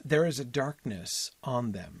 There is a darkness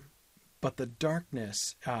on them, but the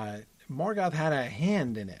darkness, Morgoth had a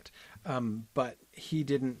hand in it, but he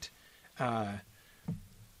didn't.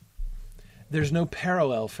 There's no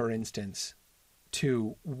parallel, for instance,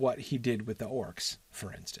 to what he did with the orcs,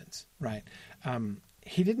 for instance, right?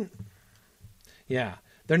 He didn't. Yeah,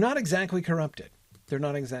 they're not exactly corrupted.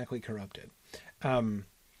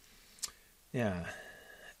 Yeah.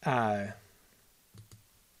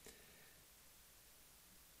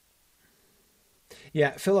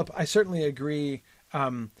 Yeah, Philip, I certainly agree.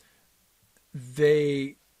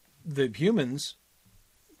 The humans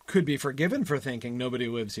could be forgiven for thinking nobody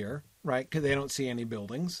lives here, right? Because they don't see any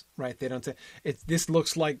buildings, right? They don't say this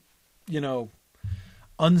looks like,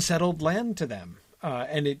 unsettled land to them.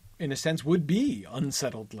 And it, in a sense, would be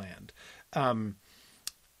unsettled land.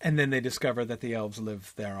 And then they discover that the elves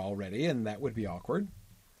live there already, and that would be awkward.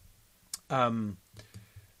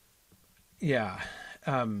 Yeah.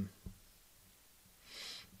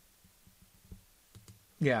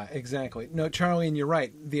 Yeah, exactly. No, Charlie, and you're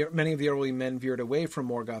right. Many of the early men veered away from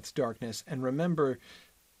Morgoth's darkness. And remember,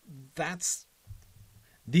 that's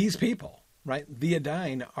these people, right? The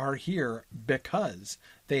Edain are here because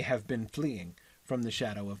they have been fleeing from the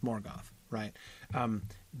shadow of Morgoth, right?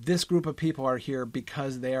 This group of people are here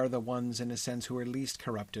because they are the ones, in a sense, who are least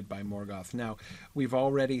corrupted by Morgoth. Now, we've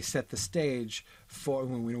already set the stage for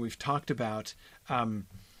when we've talked about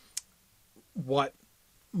what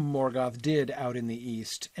Morgoth did out in the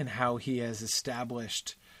East and how he has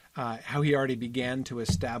established, how he already began to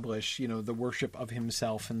establish, the worship of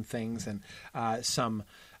himself and things, and some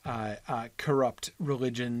corrupt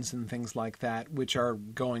religions and things like that, which are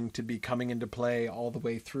going to be coming into play all the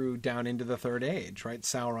way through down into the Third Age, right?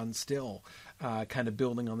 Sauron still kind of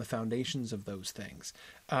building on the foundations of those things.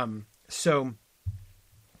 But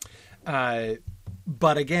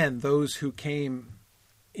again, those who came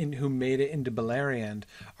in, who made it into Beleriand,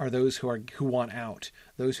 are those who want out,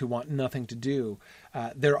 those who want nothing to do.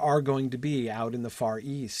 There are going to be out in the Far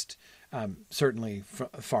East, certainly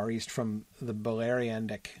Far East from the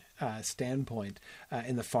Beleriandic standpoint,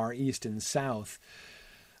 in the Far East and South,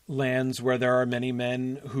 lands where there are many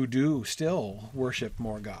men who do still worship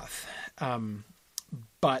Morgoth.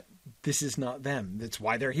 But this is not them. That's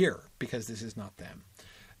why they're here, because this is not them.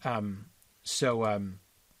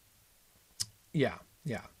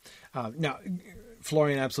 Yeah. Now,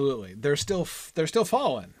 Florian, absolutely. They're still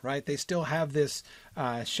fallen, right? They still have this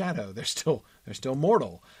shadow. They're still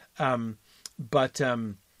mortal. But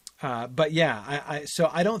yeah. So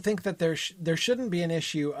I don't think that there shouldn't be an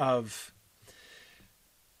issue of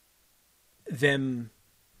them,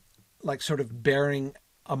 like, sort of bearing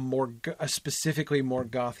a specifically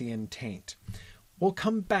Morgothian taint. We'll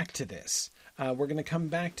come back to this. We're going to come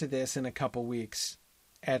back to this in a couple weeks.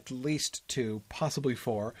 At least 2, possibly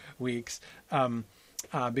 4 weeks,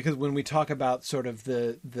 because when we talk about sort of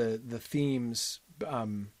the themes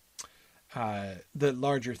the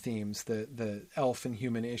larger themes, the elf and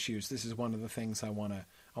human issues. This is one of the things I want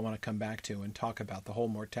to come back to and talk about, the whole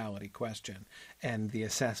mortality question and the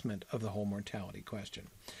assessment of the whole mortality question.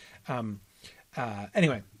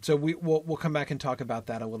 Anyway, so we'll come back and talk about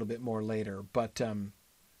that a little bit more later. But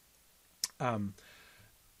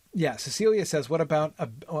yeah, Cecilia says, what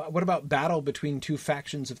about battle between two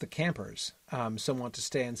factions of the campers? Some want to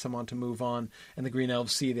stay and some want to move on, and the Green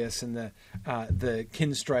Elves see this, and the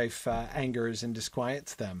Kinstrife angers and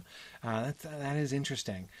disquiets them. That is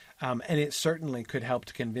interesting, and it certainly could help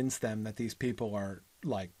to convince them that these people are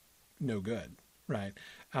like no good, right?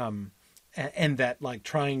 And that like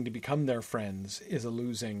trying to become their friends is a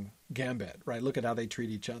losing gambit, right? Look at how they treat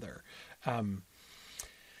each other.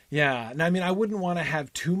 Yeah, and I mean, I wouldn't want to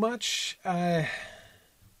have too much. I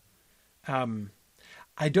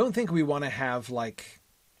don't think we want to have like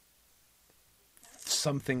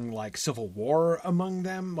something like civil war among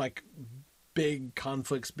them, like big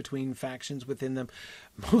conflicts between factions within them,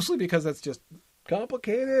 mostly because that's just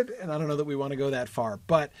complicated, and I don't know that we want to go that far.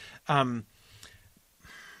 But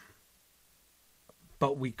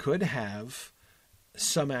we could have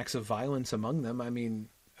some acts of violence among them. I mean,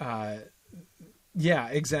 yeah,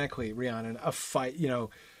 exactly, Rhiannon. A fight,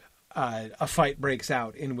 a fight breaks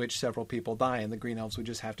out in which several people die, and the Green Elves would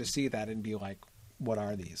just have to see that and be like, what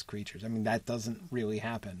are these creatures? I mean, that doesn't really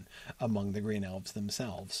happen among the Green Elves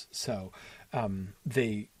themselves. So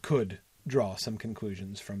they could draw some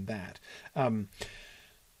conclusions from that.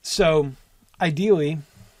 So ideally,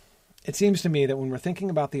 it seems to me that when we're thinking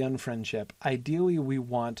about the unfriendship, ideally we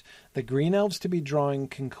want the Green Elves to be drawing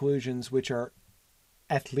conclusions which are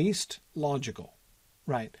at least logical.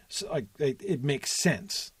 Right. So like, it makes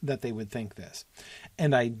sense that they would think this,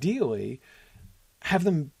 and ideally have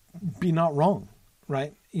them be not wrong.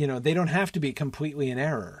 Right. They don't have to be completely in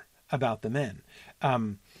error about the men.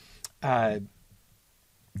 I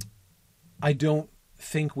don't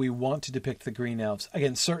think we want to depict the Green Elves,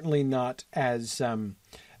 again, certainly not as,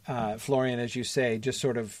 Florian, as you say, just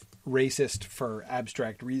sort of racist for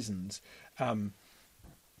abstract reasons.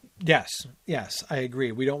 Yes, I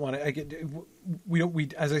agree. We don't want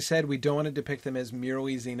to, as I said, we don't want to depict them as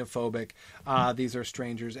merely xenophobic. These are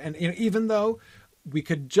strangers. And even though we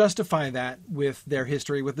could justify that with their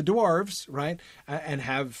history with the dwarves, right? And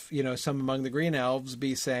have, some among the Green Elves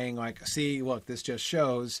be saying like, see, look, this just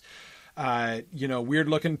shows, weird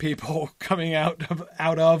looking people coming out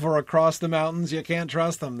of or across the mountains. You can't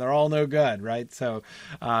trust them. They're all no good. Right. So,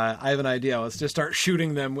 I have an idea. Let's just start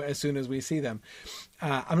shooting them as soon as we see them.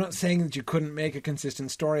 I'm not saying that you couldn't make a consistent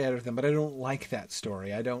story out of them, but I don't like that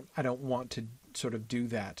story. I don't want to sort of do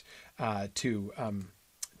that, to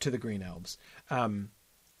the Green Elves.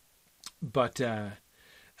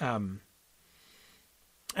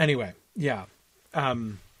 Anyway, yeah.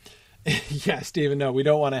 Yeah, Stephen, no, we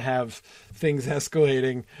don't want to have things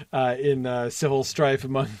escalating in civil strife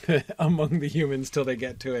among the humans till they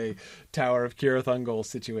get to a Tower of Cirith Ungol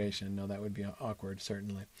situation. No, that would be awkward,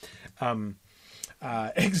 certainly.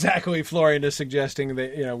 Exactly, Florian is suggesting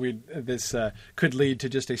that this could lead to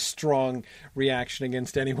just a strong reaction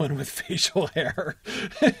against anyone with facial hair.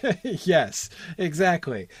 Yes,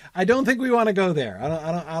 exactly. I don't think we want to go there.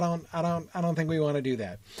 I don't think we want to do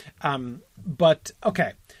that. But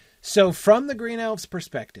okay. So from the Green Elves'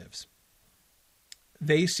 perspectives,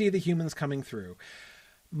 they see the humans coming through.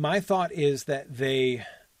 My thought is that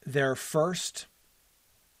their first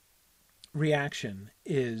reaction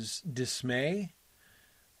is dismay,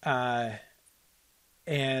 and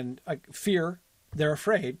fear. They're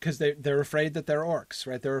afraid because they're afraid that they're orcs,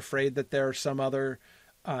 right? They're afraid that there are some other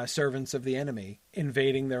servants of the enemy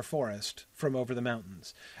invading their forest from over the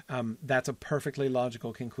mountains. That's a perfectly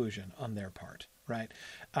logical conclusion on their part, right?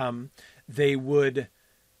 They would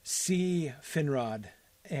see Finrod,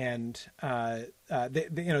 and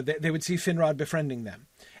they would see Finrod befriending them,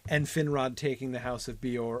 and Finrod taking the House of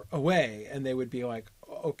Beor away, and they would be like,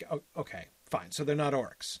 okay, fine. So they're not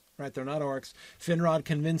orcs, right? They're not orcs. Finrod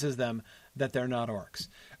convinces them that they're not orcs,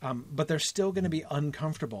 but they're still going to be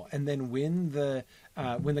uncomfortable. And then when the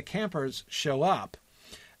campers show up,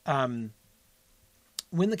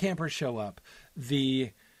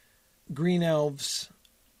 the Green Elves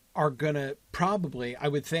are going to probably, I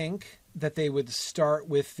would think, that they would start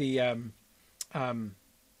with the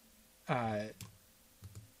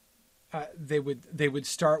they would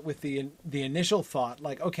start with the initial thought,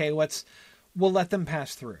 like, okay, we'll let them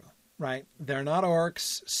pass through, right? They're not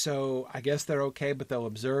orcs, so I guess they're okay, but they'll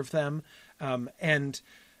observe them, and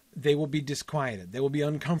they will be disquieted. They will be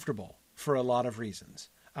uncomfortable for a lot of reasons.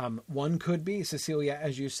 One could be, Cecilia,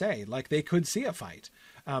 as you say, like they could see a fight.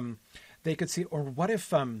 they could see, or what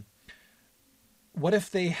if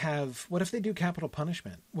they do capital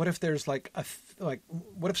punishment? What if there's like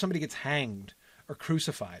what if somebody gets hanged or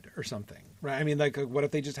crucified or something, right? I mean, like, what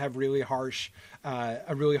if they just have a really harsh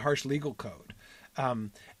legal code,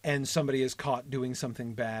 and somebody is caught doing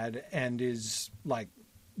something bad and is like,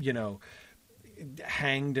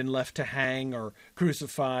 hanged and left to hang, or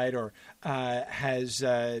crucified, or has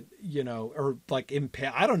or like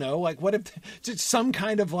impaled. I don't know. Like, what if just some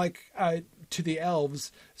kind of like to the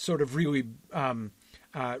elves sort of really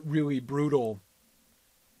really brutal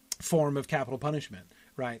form of capital punishment,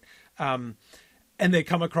 right? And they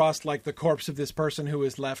come across like the corpse of this person who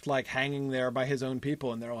is left like hanging there by his own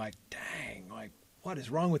people, and they're like, dang, like, what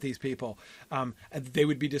is wrong with these people? They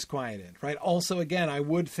would be disquieted, right? Also, again, I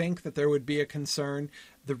would think that there would be a concern.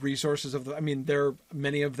 The resources of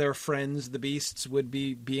many of their friends, the beasts, would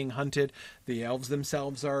be being hunted. The elves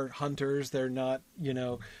themselves are hunters. They're not,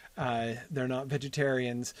 they're not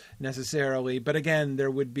vegetarians necessarily. But again,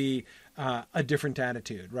 there would be a different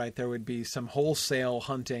attitude, right? There would be some wholesale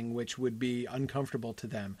hunting, which would be uncomfortable to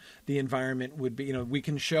them. The environment would be, we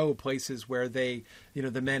can show places where they,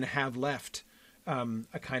 the men have left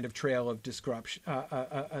a kind of trail of disruption,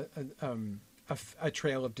 a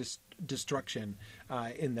trail of destruction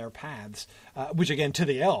in their paths, which again to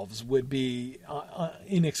the elves would be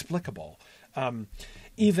inexplicable.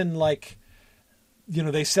 Even like,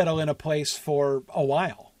 they settle in a place for a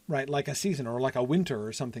while, right? Like a season or like a winter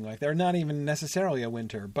or something like that. Or not even necessarily a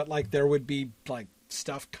winter, but like there would be like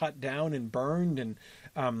stuff cut down and burned, and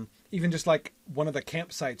even just like one of the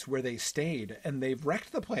campsites where they stayed, and they've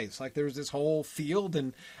wrecked the place. Like there's this whole field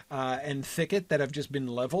and thicket that have just been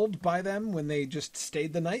leveled by them when they just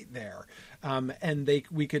stayed the night there. And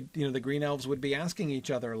we could, the green elves would be asking each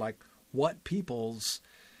other, like, what peoples,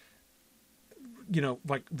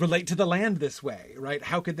 like relate to the land this way, right?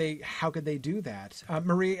 How could they do that?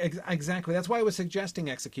 Marie, exactly. That's why I was suggesting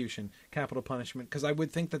execution, capital punishment, because I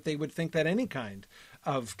would think that they would think that any kind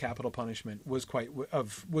of capital punishment was quite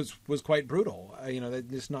brutal. That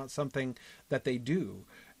it's not something that they do.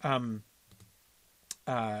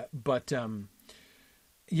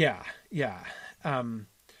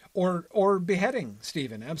 Or beheading,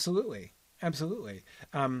 Stephen. Absolutely.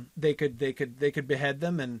 They could behead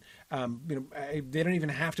them, and they don't even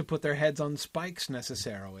have to put their heads on spikes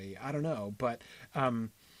necessarily. I don't know, but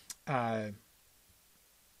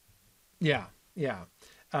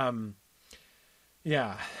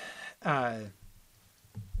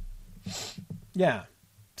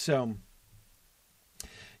So,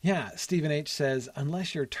 Stephen H. says,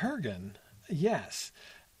 unless you're Turgon, yes.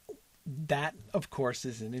 That, of course,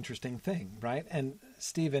 is an interesting thing, right? And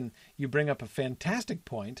Stephen, you bring up a fantastic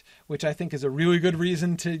point, which I think is a really good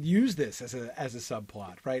reason to use this as a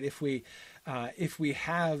subplot, right? If we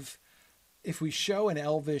show an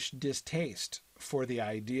elvish distaste for the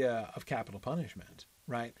idea of capital punishment,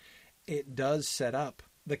 right, it does set up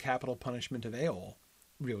the capital punishment of Eol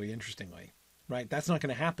really interestingly, right? That's not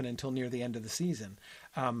going to happen until near the end of the season.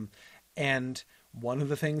 And one of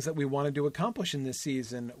the things that we wanted to accomplish in this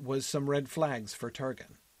season was some red flags for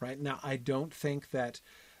Turgon, right? Now, I don't think that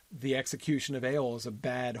the execution of Eol is a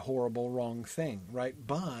bad, horrible, wrong thing, right?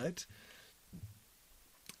 But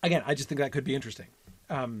again, I just think that could be interesting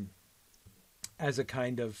as a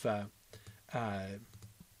kind of. I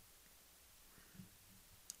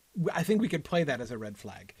think we could play that as a red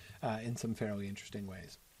flag in some fairly interesting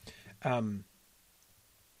ways. I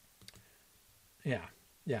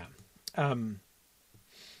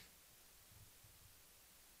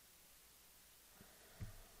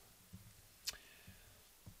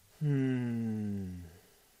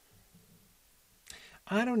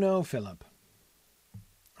don't know, Philip.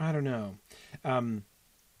 I don't know.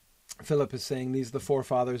 Philip is saying these are the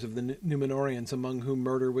forefathers of the Numenorians, among whom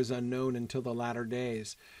murder was unknown until the latter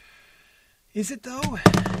days. Is it though?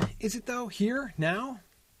 Is it though? Here? Now?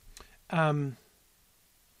 I'm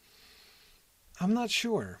not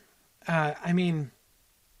sure. I mean,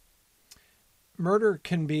 murder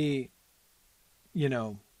can be,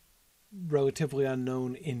 relatively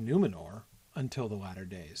unknown in Numenor until the latter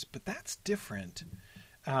days, but that's different.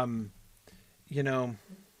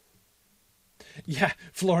 Yeah,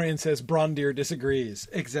 Florian says Brondir disagrees.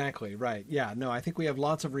 Exactly, right. Yeah, no, I think we have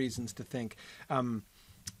lots of reasons to think,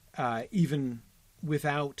 even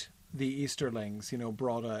without the Easterlings,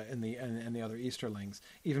 Broda and the other Easterlings,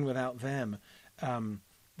 even without them,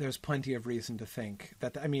 there's plenty of reason to think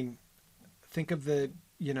that. I mean, think of the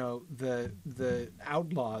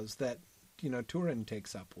outlaws that Turin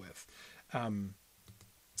takes up with. And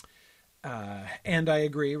I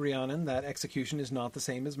agree, Rhiannon, that execution is not the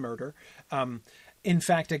same as murder. In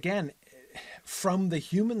fact, again, from the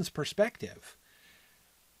human's perspective,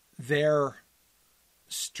 their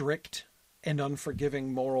strict and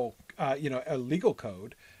unforgiving moral, a legal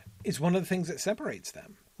code is one of the things that separates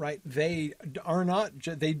them, right? They are not,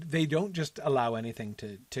 they don't just allow anything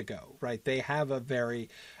to go, right? They have a very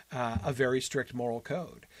strict moral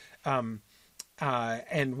code.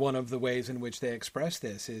 And one of the ways in which they express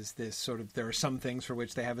this is this sort of, there are some things for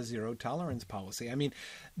which they have a zero tolerance policy. I mean,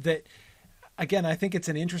 that, again, I think it's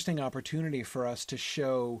an interesting opportunity for us to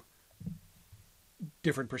show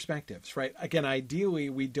different perspectives, right? Again, ideally,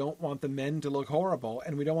 we don't want the men to look horrible,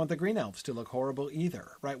 and we don't want the green elves to look horrible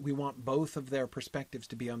either, right? We want both of their perspectives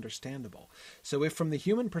to be understandable. So if from the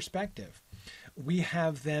human perspective, we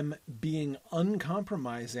have them being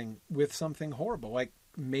uncompromising with something horrible, like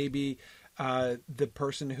maybe the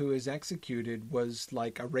person who is executed was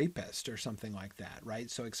like a rapist or something like that,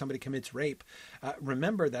 right? So if somebody commits rape,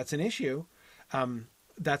 remember, that's an issue.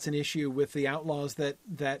 That's an issue with the outlaws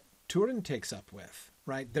that Turin takes up with,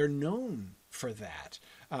 right? They're known for that,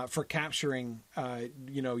 for capturing,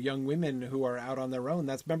 young women who are out on their own.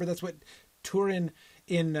 That's what Turin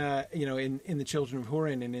in the Children of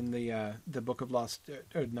Hurin and in the Book of Lost,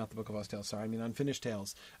 or not the Book of Lost Tales, sorry, I mean Unfinished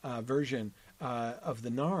Tales version of the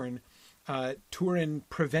Narn, Turin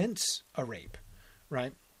prevents a rape,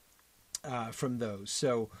 right? From those.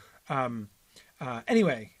 So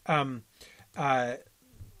anyway.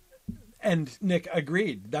 And Nick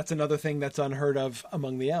agreed. That's another thing that's unheard of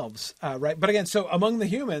among the elves, right? But again, so among the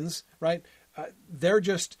humans, right, they're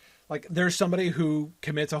just like, there's somebody who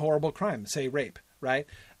commits a horrible crime, say rape, right?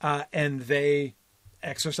 And they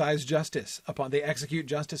execute justice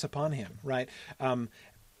upon him, right?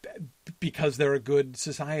 Because they're a good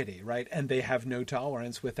society, right? And they have no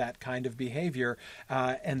tolerance with that kind of behavior.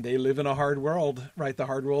 And they live in a hard world, right? The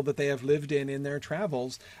hard world that they have lived in their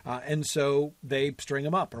travels. And so they string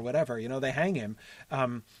him up or whatever, they hang him.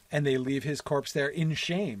 And they leave his corpse there in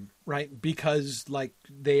shame, right? Because like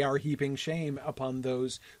they are heaping shame upon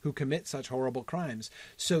those who commit such horrible crimes.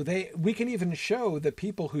 So we can even show the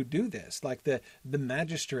people who do this, like the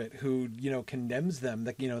magistrate who, condemns them,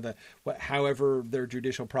 however their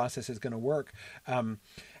judicial process is going to work,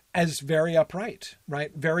 as very upright,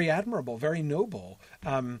 right? Very admirable, very noble.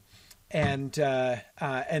 And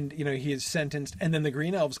he is sentenced, and then the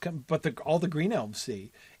green elves come, but all the green elves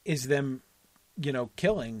see is them,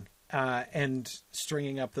 killing, and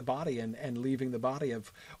stringing up the body and leaving the body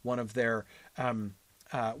of one of their own.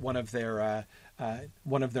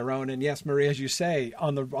 And yes, Marie, as you say,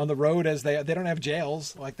 on the road, as they don't have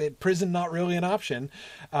jails, like prison, not really an option.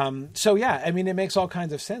 So yeah, I mean, it makes all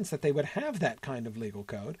kinds of sense that they would have that kind of legal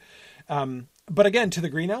code. But again, to the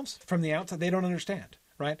green elves from the outside, they don't understand,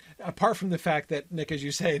 right? Apart from the fact that, Nick, as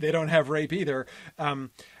you say, they don't have rape either.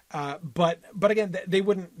 But again, they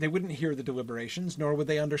wouldn't hear the deliberations, nor would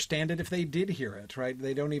they understand it if they did hear it, right?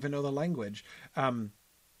 They don't even know the language.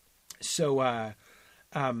 So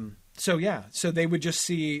they would just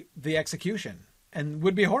see the execution and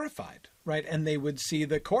would be horrified, right? And they would see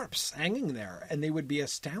the corpse hanging there, and they would be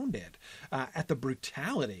astounded at the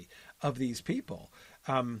brutality of these people.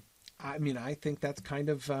 I mean, I think that's kind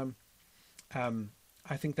of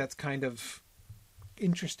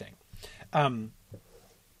interesting.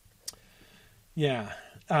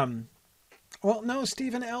 Well, no,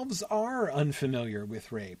 Stephen, elves are unfamiliar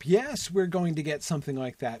with rape. Yes, we're going to get something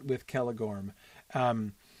like that with Celegorm.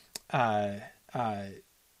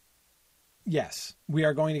 Yes, we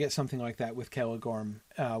are going to get something like that with Celegorm,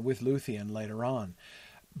 with Luthien later on.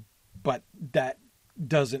 But that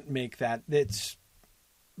doesn't make that,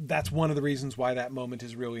 that's one of the reasons why that moment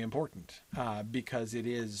is really important, because it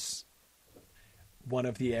is one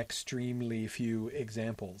of the extremely few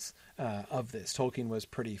examples of this. Tolkien was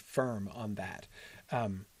pretty firm on that.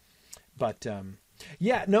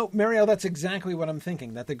 Yeah, no, Mariel, that's exactly what I'm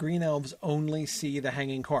thinking. That the green elves only see the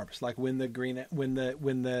hanging corpse, like when the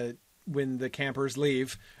campers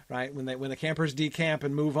leave, right? When the campers decamp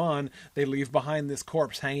and move on, they leave behind this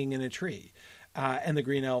corpse hanging in a tree, and the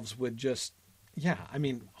green elves would just, I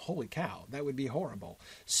mean, holy cow, that would be horrible.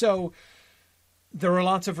 So there are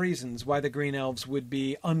lots of reasons why the green elves would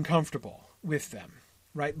be uncomfortable with them,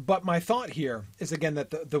 right? But my thought here is, again,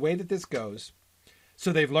 that the way that this goes,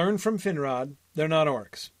 so they've learned from Finrod, they're not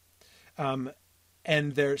orcs. And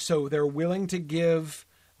they're willing to give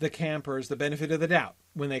the campers the benefit of the doubt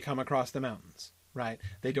when they come across the mountains, right?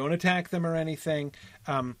 They don't attack them or anything.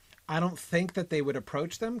 I don't think that they would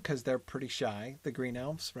approach them because they're pretty shy, the green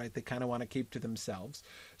elves, right? They kind of want to keep to themselves.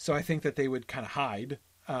 So I think that they would kind of hide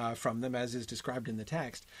from them, as is described in the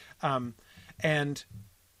text. But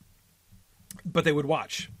they would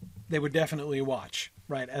watch. They would definitely watch,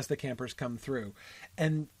 right, as the campers come through.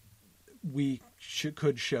 And we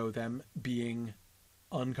could show them being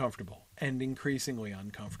uncomfortable and increasingly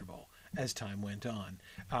uncomfortable as time went on.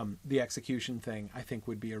 The execution thing, I think,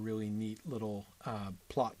 would be a really neat little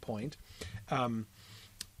plot point.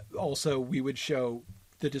 Also, we would show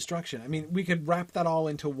the destruction. I mean, we could wrap that all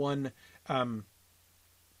into one.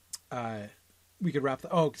 We could wrap.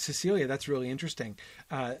 Cecilia, that's really interesting.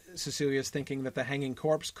 Cecilia's thinking that the hanging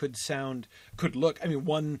corpse could look. I mean,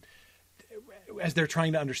 one, as they're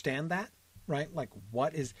trying to understand that, right? Like,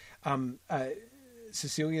 what is?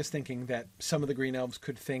 Cecilia's thinking that some of the green elves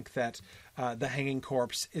could think that the hanging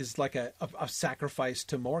corpse is like a sacrifice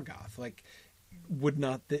to Morgoth. Like,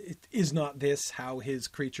 is not this how his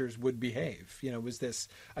creatures would behave? You know, was this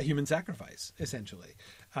a human sacrifice, essentially?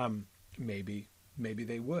 Maybe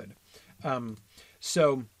they would.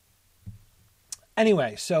 So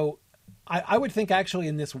anyway, so I would think actually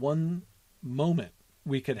in this one moment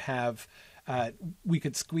we could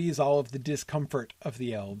squeeze all of the discomfort of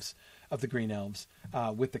the elves, of the green elves,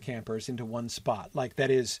 with the campers into one spot. Like,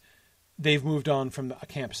 that is, they've moved on from a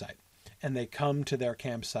campsite and they come to their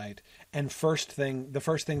campsite, and the first thing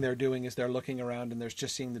they're doing is they're looking around and they're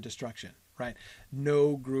just seeing the destruction, right?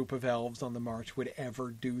 No group of elves on the march would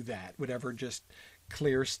ever do that, would ever just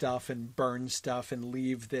clear stuff and burn stuff and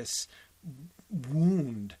leave this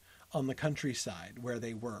wound on the countryside where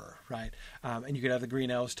they were, right? And you could have the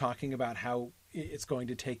green elves talking about how it's going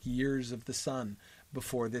to take years of the sun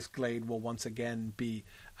before this glade will once again be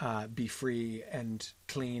free and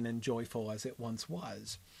clean and joyful as it once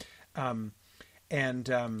was. And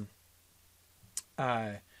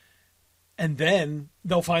then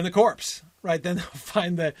they'll find the corpse, right? Then they'll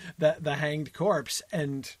find the hanged corpse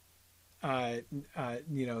and,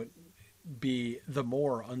 be the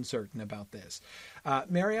more uncertain about this.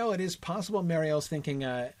 Marielle, it is possible Marielle's thinking,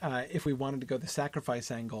 if we wanted to go the sacrifice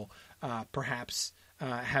angle, perhaps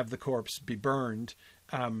have the corpse be burned,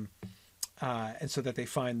 and so that they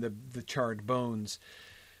find the charred bones.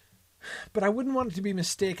 But I wouldn't want it to be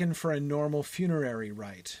mistaken for a normal funerary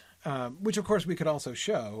rite, which of course we could also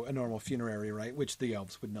show a normal funerary rite, which the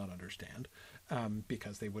elves would not understand,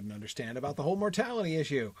 because they wouldn't understand about the whole mortality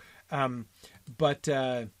issue.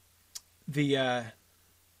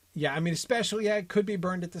 Especially, it could be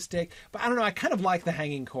burned at the stake, but I don't know. I kind of like the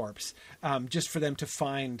hanging corpse, just for them to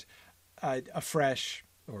find a fresh,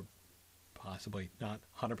 or possibly not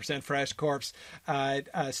 100% fresh corpse,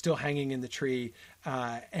 still hanging in the tree.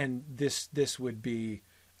 And this would be,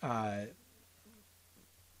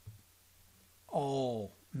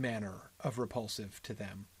 all manner of repulsive to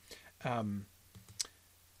them. I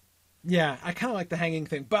kind of like the hanging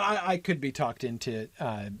thing, but I could be talked into,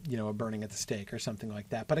 a burning at the stake or something like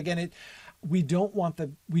that. But again, we don't want to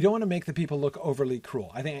make the people look overly cruel.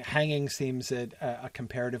 I think hanging seems a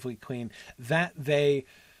comparatively clean. That they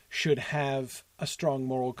should have a strong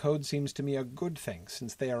moral code seems to me a good thing,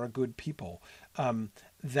 since they are a good people.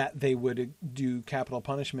 That they would do capital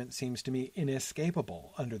punishment seems to me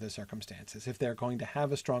inescapable under the circumstances. If they're going to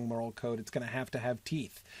have a strong moral code, it's going to have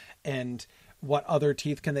teeth. And what other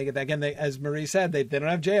teeth can they get? Again, as Marie said, they don't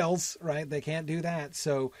have jails, right? They can't do that.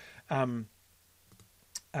 So, and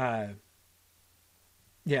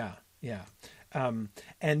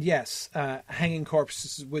yes, hanging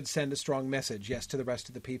corpses would send a strong message, yes, to the rest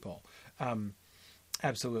of the people.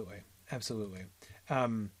 Absolutely.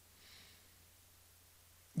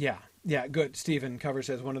 Good. Stephen Cover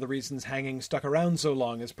says one of the reasons hanging stuck around so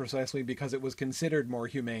long is precisely because it was considered more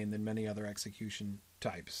humane than many other execution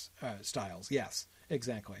styles. Yes,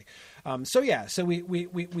 exactly. So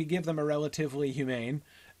we give them a relatively humane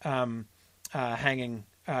hanging,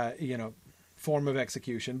 form of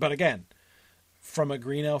execution. But again, from a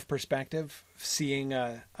green elf perspective, seeing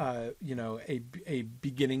a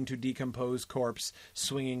beginning to decompose corpse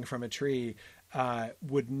swinging from a tree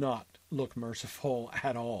would not look merciful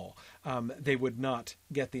at all. They would not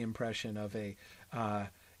get the impression of a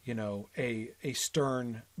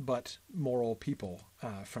stern but moral people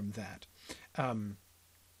from that.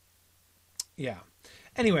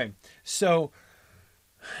 Anyway, so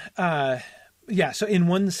so in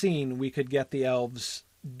one scene we could get the elves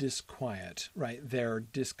disquiet, right? Their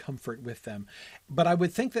discomfort with them. But I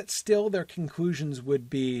would think that still their conclusions would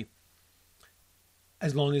be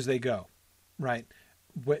as long as they go, right?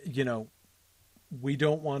 We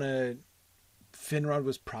don't want to... Finrod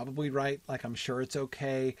was probably right. Like, I'm sure it's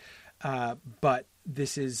okay. But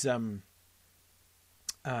this is...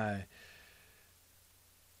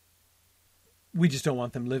 we just don't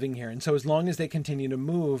want them living here. And so as long as they continue to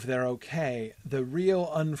move, they're okay. The real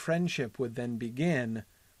unfriendship would then begin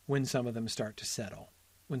when some of them start to settle,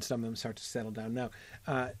 when some of them start to settle down. Now,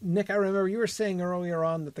 Nick, I remember you were saying earlier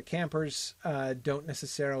on that the campers don't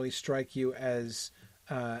necessarily strike you as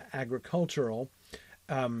agricultural.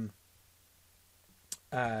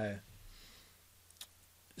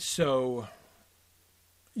 So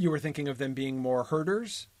you were thinking of them being more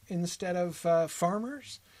herders instead of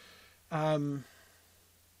farmers?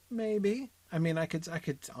 Maybe. I mean, I could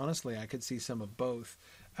honestly, I could see some of both.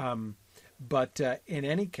 But in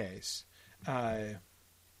any case,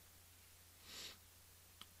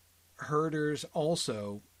 herders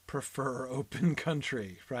also prefer open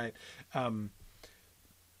country, right?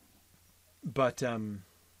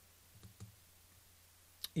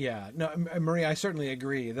 Yeah, no, Marie, I certainly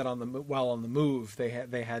agree that while on the move, they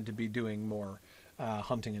had to be doing more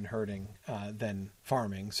hunting and herding than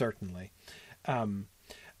farming, certainly.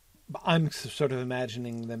 I'm sort of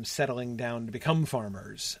imagining them settling down to become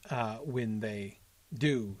farmers when they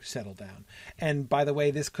do settle down. And by the way,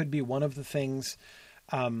 this could be one of the things,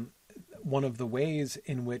 one of the ways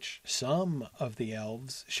in which some of the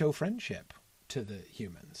elves show friendship to the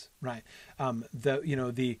humans, right?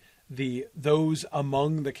 Those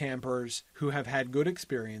among the campers who have had good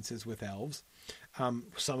experiences with elves,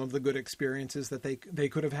 some of the good experiences that they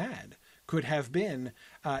could have had could have been,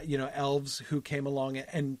 elves who came along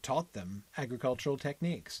and taught them agricultural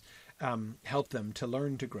techniques, helped them to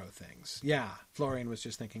learn to grow things. Yeah, Florian was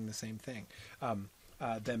just thinking the same thing.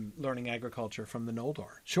 Them learning agriculture from the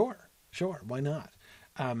Noldor. Sure, why not?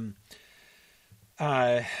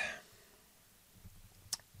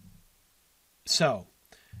 So,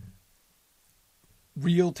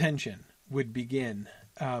 real tension would begin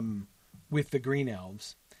with the Green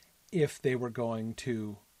Elves if they were going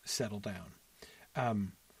to settle down.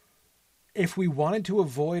 If we wanted to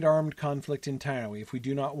avoid armed conflict entirely, if we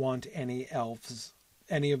do not want any of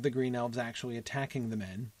the Green Elves actually attacking the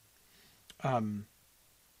men,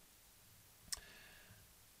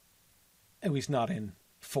 at least not in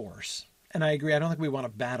force. And I agree, I don't think we want a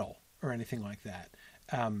battle or anything like that.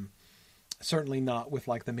 Certainly not with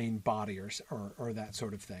like the main body or that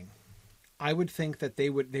sort of thing. I would think that they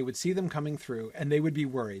would see them coming through and they would be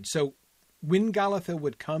worried. So when Galithil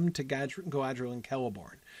would come to Galadriel and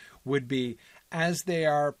Celeborn would be as they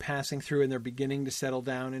are passing through and they're beginning to settle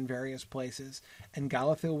down in various places, and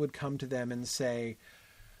Galithil would come to them and say,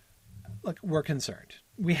 look, we're concerned.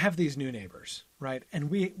 We have these new neighbors, right? And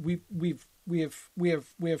we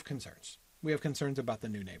have concerns. We have concerns about the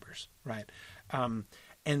new neighbors, right?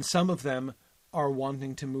 And some of them are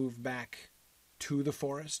wanting to move back to the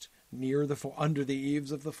forest, near under the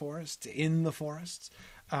eaves of the forest, in the forests.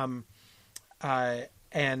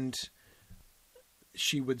 And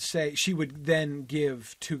she would then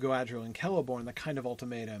give to Galadriel and Celeborn the kind of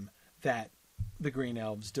ultimatum that the Green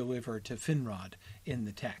Elves deliver to Finrod in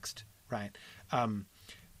the text, right?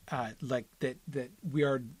 Like that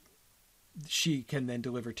she can then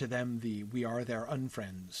deliver to them the "we are their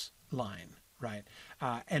unfriends" line, right?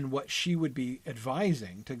 And what she would be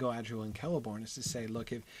advising to Galadriel and Celeborn is to say,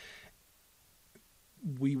 look, if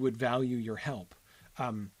we would value your help,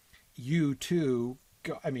 you too,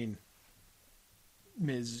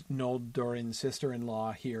 Ms. Noldorin's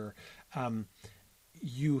sister-in-law here,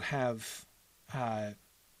 you have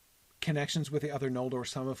connections with the other Noldor,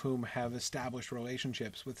 some of whom have established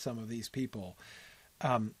relationships with some of these people.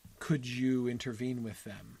 Could you intervene with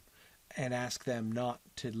them and ask them not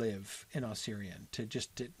to live in Osirian,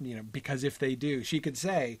 because if they do, she could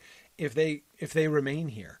say, if they remain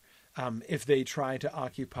here, if they try to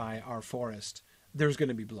occupy our forest, there's going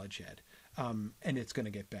to be bloodshed, and it's going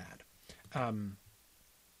to get bad.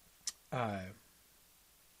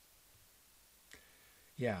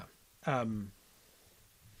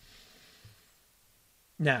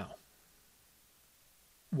 Now,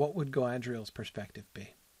 what would Galadriel's perspective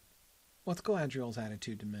be? What's Galadriel's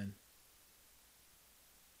attitude to men?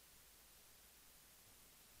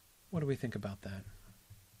 What do we think about that?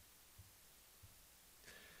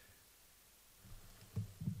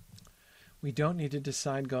 We don't need to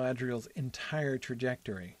decide Galadriel's entire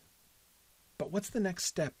trajectory. But what's the next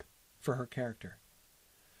step for her character?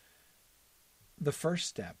 The first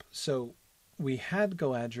step. So we had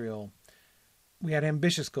Galadriel, we had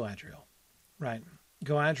ambitious Galadriel, right?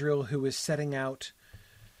 Galadriel who was setting out,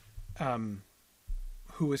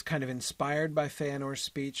 who was kind of inspired by Feanor's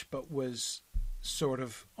speech, but was sort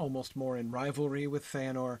of almost more in rivalry with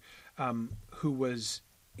Feanor, who was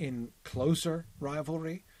in closer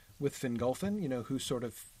rivalry with Fingolfin, who sort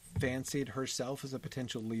of fancied herself as a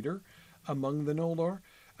potential leader among the Noldor.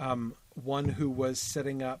 One who was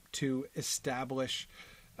setting up to establish,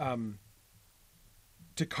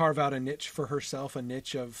 to carve out a niche for herself, a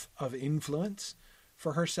niche of influence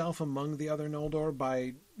for herself among the other Noldor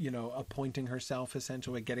by, appointing herself,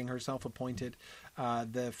 essentially getting herself appointed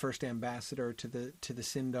the first ambassador to the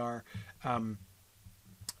Sindar.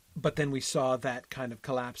 But then we saw that kind of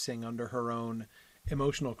collapsing under her own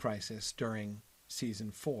emotional crisis during season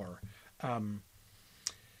 4. And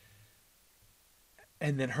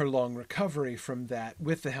then her long recovery from that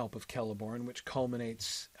with the help of Celeborn, which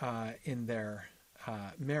culminates in their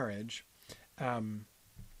marriage.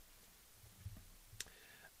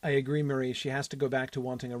 I agree, Marie. She has to go back to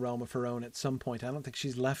wanting a realm of her own at some point. I don't think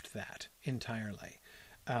she's left that entirely.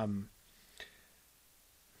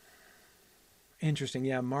 Interesting.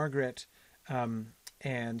 Yeah, Margaret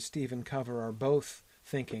and Stephen Cover are both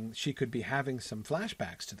thinking she could be having some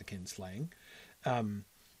flashbacks to the kinslaying,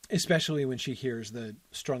 especially when she hears the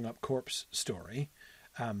strung up corpse story.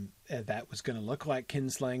 That was going to look like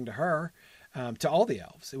kinslaying to her. To all the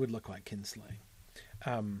elves, it would look like kinslaying.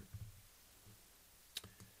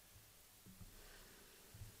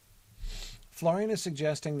 Florian is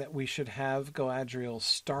suggesting that we should have Galadriel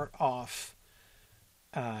start off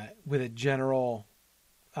with a general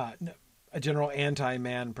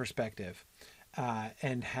anti-man perspective,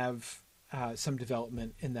 and have some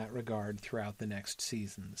development in that regard throughout the next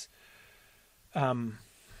seasons.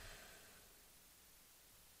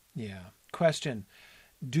 Yeah. Question: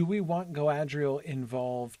 do we want Galadriel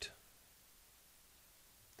involved?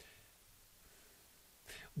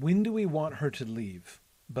 When do we want her to leave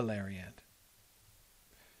Beleriand?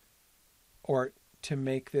 Or to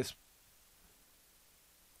make this...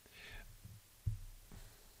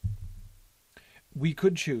 We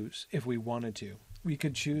could choose, if we wanted to, we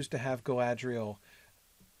could choose to have Galadriel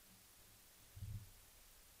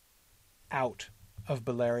out of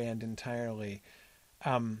Beleriand entirely.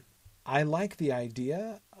 I like the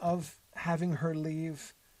idea of having her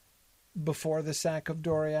leave before the sack of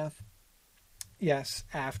Doriath. Yes,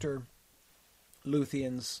 after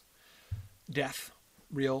Luthien's death,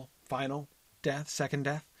 real, final death, second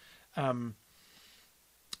death.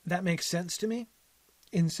 That makes sense to me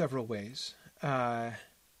in several ways. But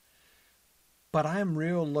I am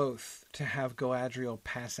real loath to have Galadriel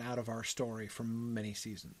pass out of our story for many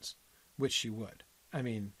seasons, which she would. I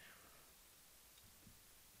mean,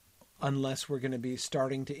 unless we're going to be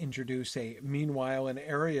starting to introduce a Meanwhile an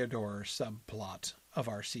Eriador subplot of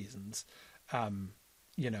our seasons,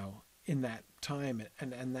 in that time.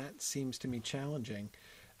 And that seems to me challenging.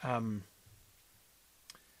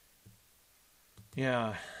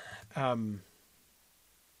 Yeah.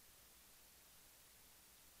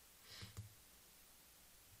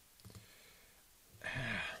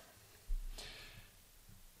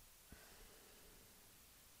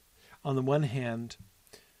 On the one hand,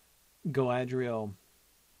 Galadriel,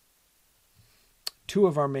 two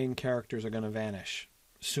of our main characters are going to vanish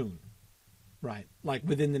soon, right? Like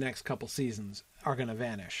within the next couple seasons are going to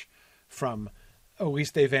vanish from, at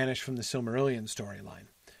least they vanish from the Silmarillion storyline,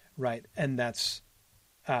 right? And that's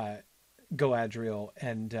Galadriel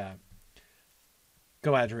and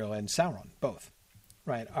Sauron, both,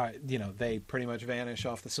 right? They pretty much vanish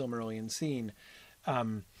off the Silmarillion scene.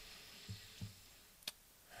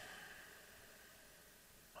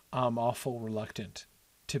 I'm awful reluctant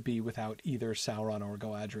to be without either Sauron or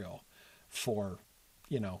Galadriel for,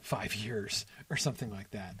 5 years or something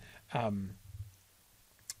like that.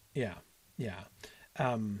 Yeah.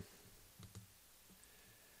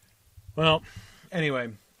 Well, anyway,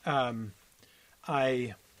 we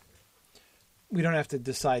don't have to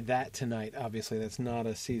decide that tonight. Obviously, that's not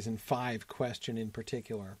a season 5 question in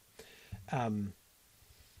particular.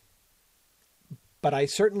 But I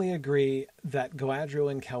certainly agree that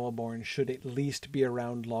Galadriel and Celeborn should at least be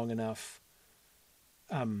around long enough.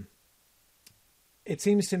 It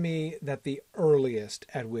seems to me that the earliest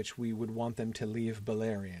at which we would want them to leave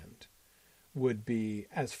Beleriand would be,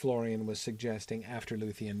 as Florian was suggesting, after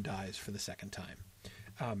Luthien dies for the second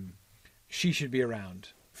time. She should be around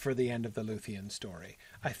for the end of the Luthien story.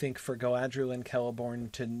 I think for Galadriel and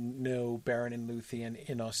Celeborn to know Beren and Luthien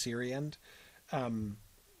in Osiriand,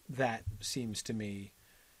 that seems to me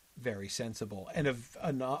very sensible, and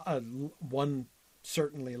one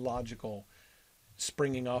certainly logical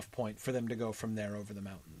springing off point for them to go from there over the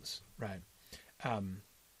mountains, right?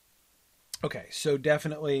 Okay, so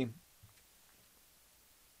definitely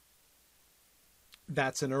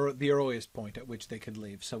that's the earliest point at which they could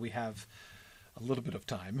leave. So we have a little bit of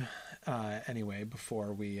time anyway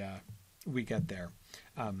before we get there.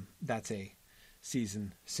 That's a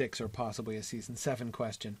season 6 or possibly a season 7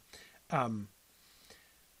 question.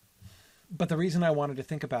 But the reason I wanted to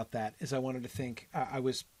think about that is I wanted to think, I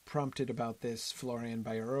was prompted about this, Florian,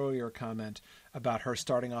 by your earlier comment about her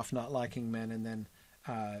starting off not liking men and then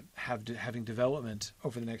having development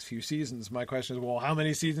over the next few seasons. My question is, well, how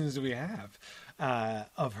many seasons do we have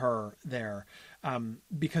of her there?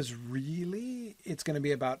 Because really, it's going to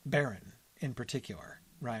be about Beren in particular,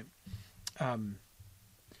 right?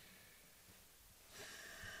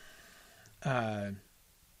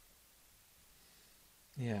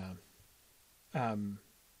 Yeah.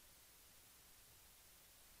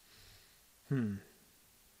 Hmm.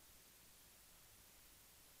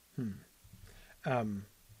 Hmm. Um,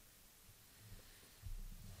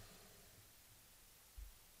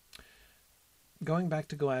 Going back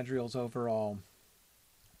to Galadriel's overall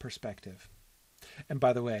perspective, and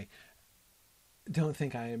by the way, don't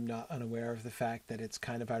think I am not unaware of the fact that it's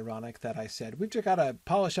kind of ironic that I said we've just got to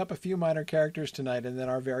polish up a few minor characters tonight, and then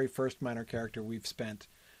our very first minor character we've spent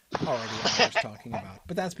already hours talking about.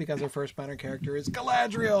 But that's because our first minor character is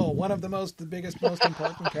Galadriel, one of the biggest, most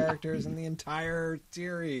important characters in the entire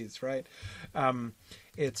series, right?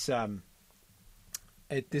 This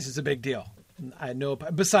is a big deal. I know.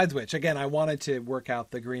 Besides which, again, I wanted to work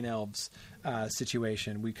out the Green Elves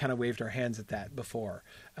situation. We kind of waved our hands at that before,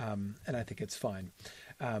 and I think it's fine.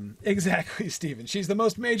 Exactly, Stephen. She's the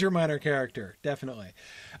most major minor character, definitely.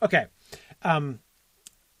 Okay,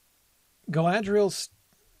 Galadriel's.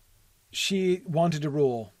 She wanted to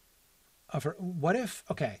rule of her. What if?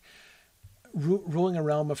 Okay, ruling a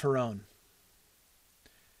realm of her own.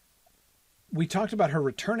 We talked about her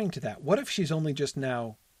returning to that. What if she's only just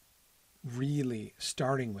now really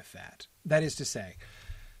starting with that? That is to say,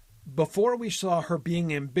 before we saw her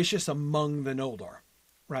being ambitious among the Noldor,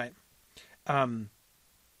 right? One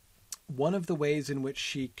of the ways in which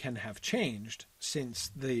she can have changed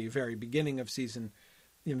since the very beginning of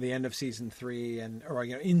the end of season 3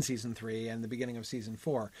 in season 3 and the beginning of season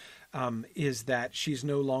 4, is that she's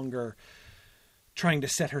no longer trying to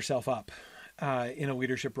set herself up in a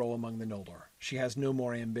leadership role among the Noldor. She has no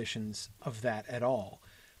more ambitions of that at all.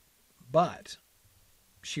 But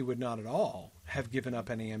she would not at all have given up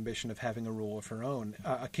any ambition of having a rule of her own,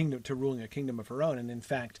 ruling a kingdom of her own. And in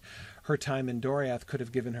fact, her time in Doriath could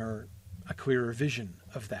have given her a clearer vision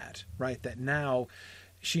of that, right? That now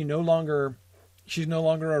she's no longer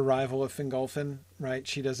a rival of Fingolfin, right?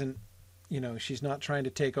 She doesn't, she's not trying to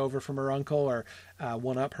take over from her uncle or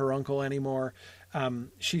one up her uncle anymore.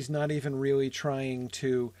 She's not even really trying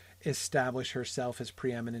to establish herself as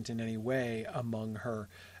preeminent in any way among her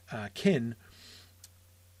kin.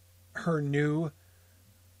 Her new,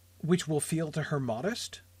 which will feel to her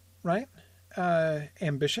modest, right?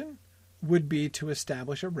 Ambition would be to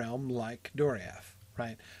establish a realm like Doriath,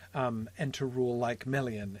 right? And to rule like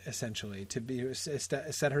Melian, essentially, to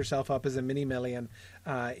set herself up as a mini Melian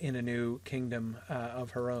in a new kingdom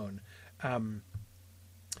of her own.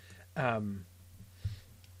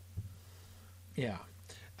 Yeah.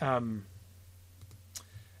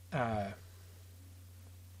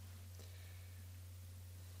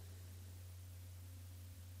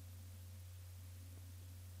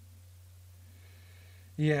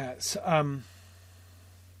 Yes.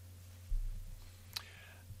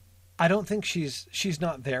 I don't think she's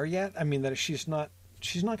not there yet. I mean, that she's not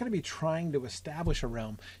going to be trying to establish a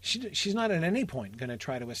realm. She's not at any point going to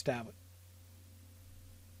try to establish.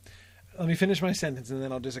 Let me finish my sentence and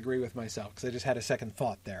then I'll disagree with myself because I just had a second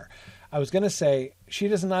thought there. I was going to say she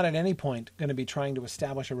is not at any point going to be trying to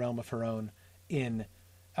establish a realm of her own in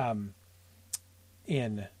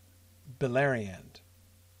Beleriand.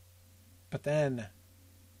 But then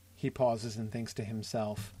he pauses and thinks to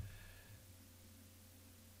himself,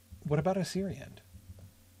 what about Assyriand?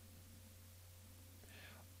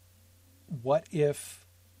 What if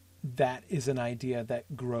that is an idea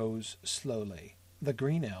that grows slowly? The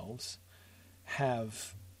Green Elves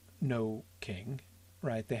have no king,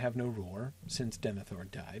 right? They have no ruler since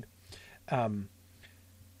Denethor died.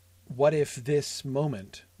 What if this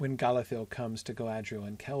moment when Galithil comes to Galadriel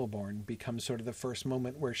and Celeborn becomes sort of the first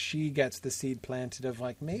moment where she gets the seed planted of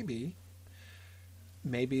like, maybe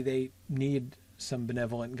they need some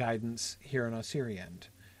benevolent guidance here in Assyriand.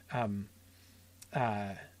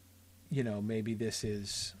 Maybe this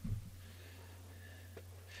is...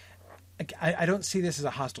 I don't see this as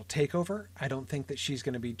a hostile takeover. I don't think that she's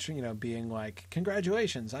going to be, being like,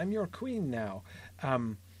 congratulations, I'm your queen now.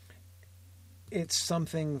 It's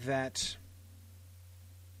something that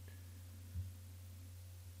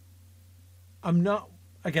I'm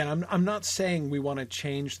not saying we want to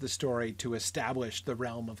change the story to establish the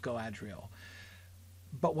realm of Galadriel.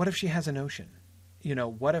 But what if she has a notion?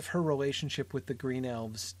 What if her relationship with the Green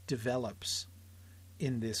Elves develops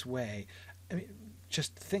in this way? I mean,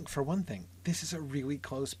 just think for one thing, this is a really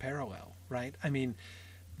close parallel, right? I mean,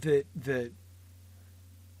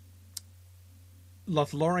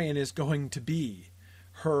 Lothlorien is going to be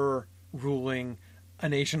her ruling a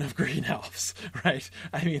nation of green elves, right?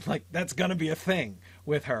 I mean, like, that's going to be a thing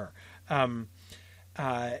with her.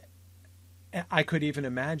 I could even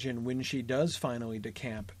imagine when she does finally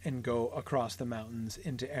decamp and go across the mountains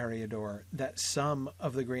into Eriador, that some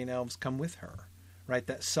of the green elves come with her, right?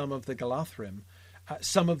 That some of the Galathrim,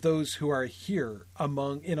 some of those who are here in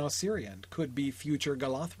Ossiriand could be future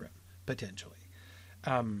Galathrim, potentially.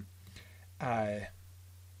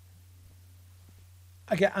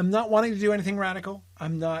 Again, I'm not wanting to do anything radical.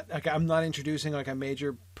 I'm not introducing like a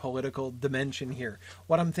major political dimension here.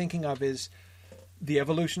 What I'm thinking of is the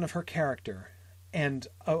evolution of her character and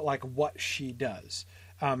like what she does.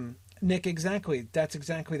 Nick, exactly. That's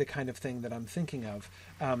exactly the kind of thing that I'm thinking of.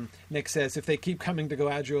 Nick says if they keep coming to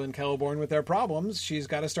Galadriel and Celeborn with their problems, she's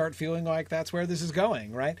got to start feeling like that's where this is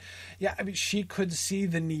going, right? Yeah, I mean, she could see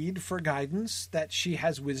the need for guidance, that she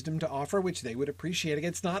has wisdom to offer, which they would appreciate.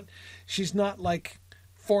 She's not like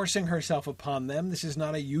forcing herself upon them. This is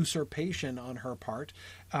not a usurpation on her part.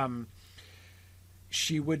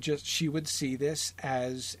 She would see this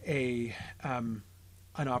as an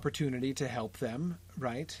opportunity to help them,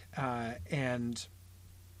 right? And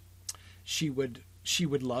she would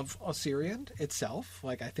love Ossiriand itself.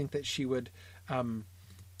 Like, I think that she would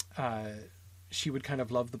kind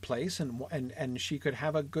of love the place, and she could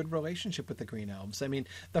have a good relationship with the Green Elves. I mean,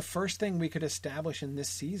 the first thing we could establish in this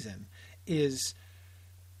season is,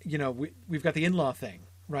 you know, we've got the in-law thing,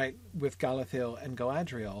 right, with Galathil and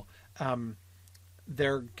Galadriel.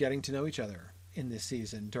 They're getting to know each other in this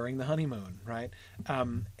season during the honeymoon, right?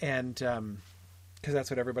 And because that's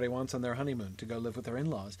what everybody wants on their honeymoon, to go live with their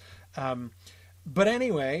in-laws. But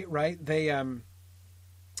anyway, right? They,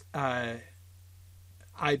 I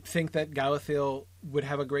think that Galathil would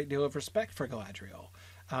have a great deal of respect for Galadriel.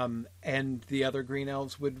 And the other green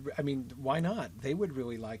elves would, I mean, why not? They would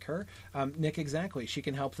really like her. Nick, exactly. She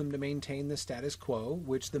can help them to maintain the status quo,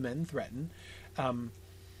 which the men threaten.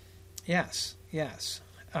 Yes. Yeah,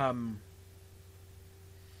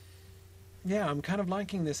 I'm kind of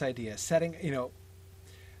liking this idea. Setting, you know,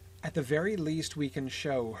 at the very least, we can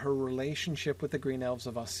show her relationship with the Green Elves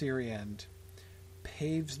of Ossiriand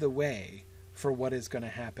paves the way for what is going to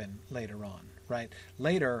happen later on, right?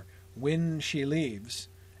 Later, when she leaves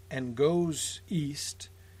and goes east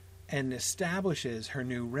and establishes her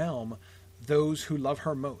new realm, those who love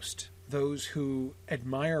her most, those who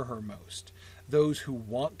admire her most, those who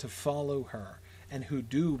want to follow her, and who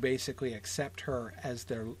do basically accept her as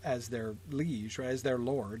their liege, or as their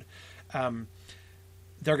lord,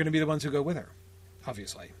 they're going to be the ones who go with her,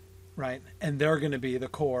 obviously, right? And they're going to be the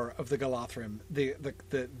core of the Galathrim,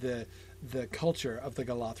 the culture of the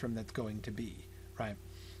Galathrim that's going to be, right?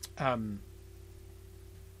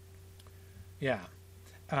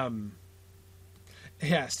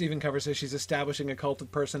 Stephen Cover says she's establishing a cult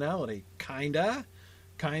of personality. Kinda.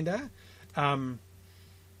 Kinda.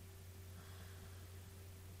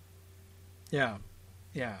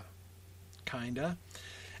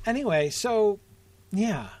 Anyway, so,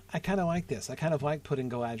 yeah, I kind of like this. I kind of like putting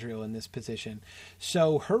Galadriel in this position.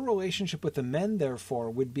 So her relationship with the men, therefore,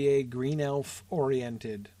 would be a green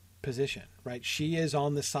elf-oriented position, right? She is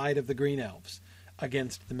on the side of the green elves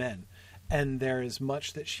against the men. And there is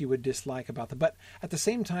much that she would dislike about them. But at the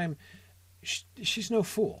same time, she's no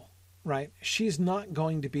fool, right? She's not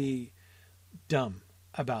going to be dumb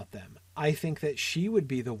about them. I think that she would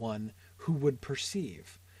be the one who would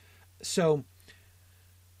perceive. So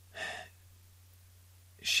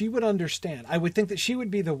she would understand. I would think that she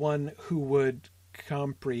would be the one who would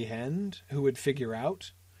comprehend, who would figure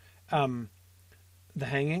out the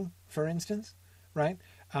hanging, for instance, right?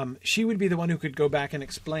 She would be the one who could go back and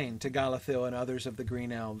explain to Galathil and others of the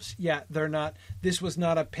Green Elves, this was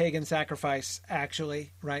not a pagan sacrifice,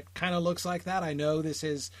 actually, right? Kind of looks like that. I know this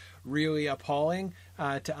is really appalling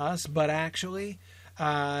to us, but actually,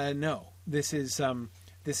 no. This is a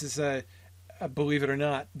believe it or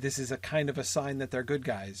not, this is a kind of a sign that they're good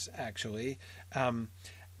guys, actually.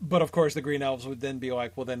 But of course, the Green Elves would then be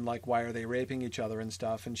like, well, then, like, why are they raping each other and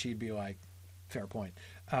stuff? And she'd be like, fair point.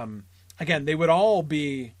 Again, they would all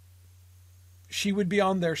be, she would be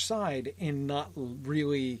on their side in not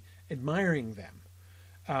really admiring them.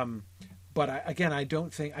 But I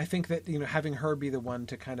don't think, I think that, you know, having her be the one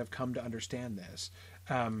to kind of come to understand this.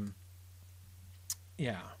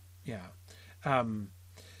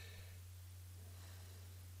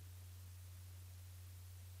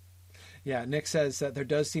 Nick says that there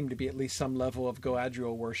does seem to be at least some level of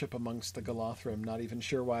Galadriel worship amongst the Galathrim. Not even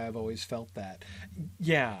sure why I've always felt that.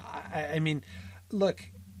 Yeah, I mean, look,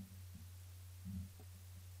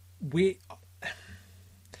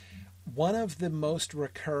 one of the most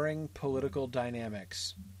recurring political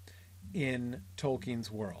dynamics in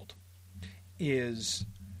Tolkien's world is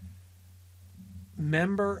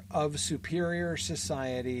member of superior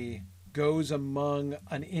society goes among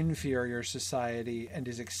an inferior society and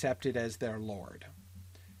is accepted as their lord.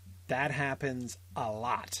 That happens a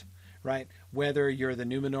lot, right? Whether you're the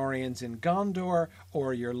Númenóreans in Gondor,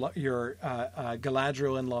 or you're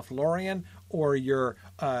Galadriel in Lothlorien, or you're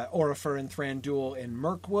Orifer and Thranduil in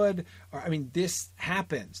Mirkwood. Or, I mean, this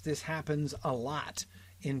happens. This happens a lot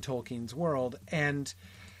in Tolkien's world. And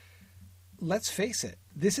let's face it,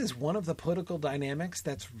 this is one of the political dynamics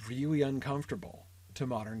that's really uncomfortable to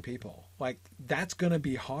modern people. Like, that's going to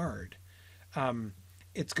be hard.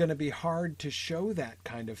 It's going to be hard to show that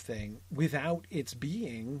kind of thing without its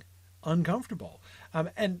being uncomfortable.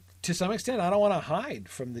 And to some extent, I don't want to hide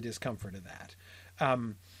from the discomfort of that.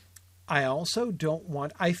 I also don't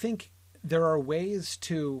want, I think there are ways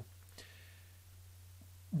to,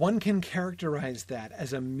 one can characterize that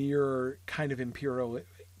as a mere kind of imperial,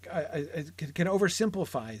 can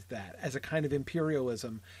oversimplify that as a kind of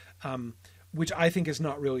imperialism, which I think is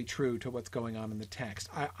not really true to what's going on in the text.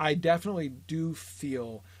 I definitely do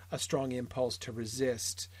feel a strong impulse to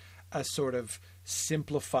resist a sort of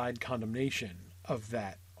simplified condemnation of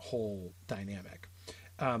that whole dynamic.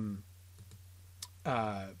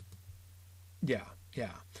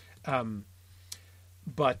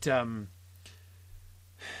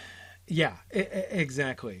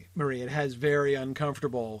 Exactly, Marie. It has very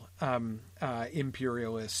uncomfortable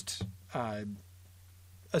imperialist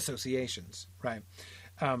associations, right?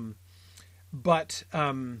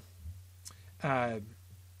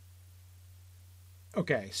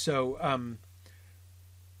 Okay, so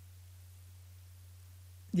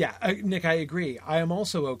Nick, I agree. I am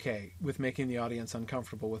also okay with making the audience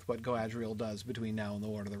uncomfortable with what Galadriel does between now and The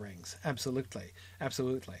Lord of the Rings. Absolutely.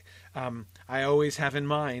 Absolutely. I always have in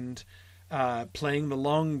mind playing the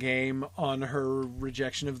long game on her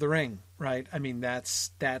rejection of the ring, right? I mean, that's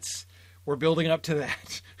we're building up to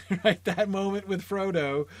that, right? That moment with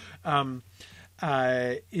Frodo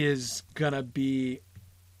is going to be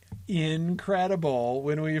incredible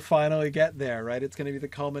when we finally get there, right? It's going to be the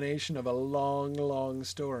culmination of a long, long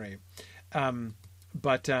story. Anyway,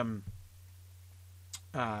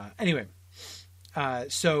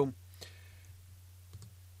 so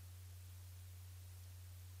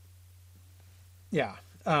yeah.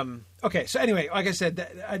 Okay. So anyway, like I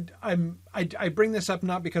said, I bring this up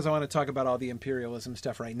not because I want to talk about all the imperialism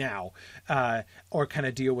stuff right now, or kind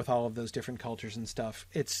of deal with all of those different cultures and stuff.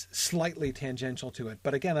 It's slightly tangential to it.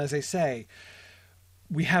 But again, as I say,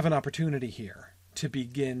 we have an opportunity here to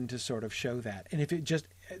begin to sort of show that. And if it just,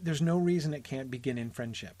 there's no reason it can't begin in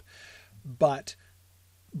friendship. But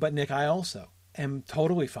Nick, I also am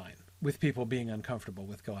totally fine with people being uncomfortable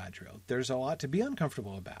with Galadriel. There's a lot to be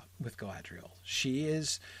uncomfortable about with Galadriel. She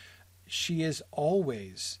is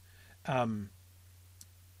always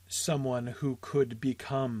someone who could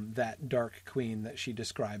become that dark queen that she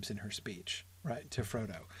describes in her speech, right, to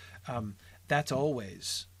Frodo. That's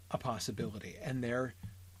always a possibility. And there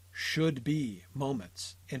should be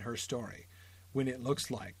moments in her story when it looks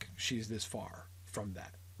like she's this far from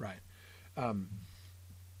that, right?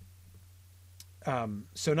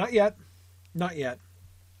 So not yet.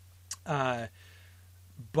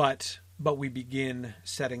 But we begin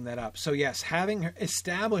setting that up. So yes,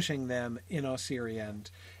 establishing them in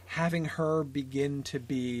Osiriand, having her begin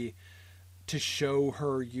to show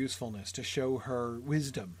her usefulness, to show her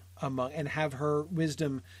wisdom and have her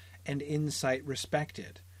wisdom and insight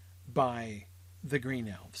respected by the Green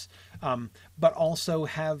Elves, but also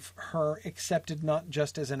have her accepted not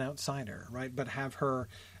just as an outsider, right, but have her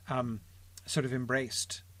sort of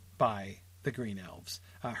embraced by the Green Elves.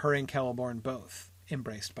 Her and Celeborn both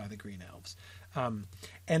embraced by the Green Elves.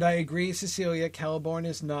 And I agree, Cecilia, Celeborn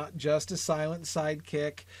is not just a silent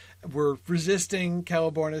sidekick. We're resisting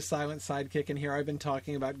Celeborn as silent sidekick, and here I've been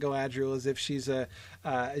talking about Galadriel as if she's a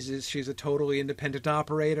totally independent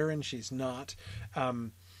operator, and she's not. But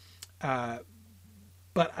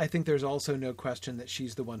I think there's also no question that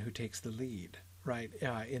she's the one who takes the lead, right,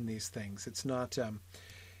 in these things. It's not...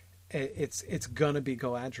 It's going to be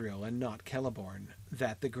Galadriel and not Celeborn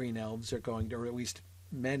that the Green Elves are going to, or at least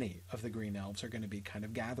many of the Green Elves are going to be kind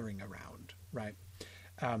of gathering around, right?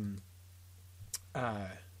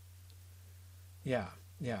 Yeah.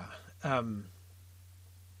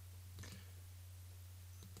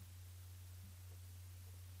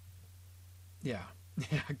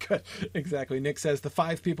 Yeah, good. Exactly. Nick says the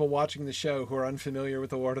 5 people watching the show who are unfamiliar with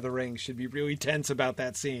The Lord of the Rings should be really tense about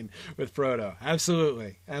that scene with Frodo.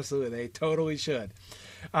 Absolutely. They totally should.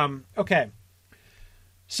 Okay.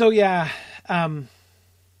 So yeah, but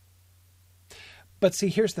see,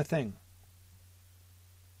 here's the thing.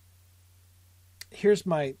 Here's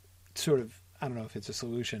my sort of, I don't know if it's a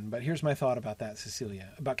solution, but here's my thought about that,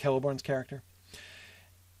 Cecilia, about Celeborn's character.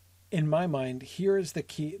 In my mind, here is the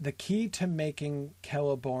key. The key to making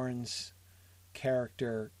Celeborn's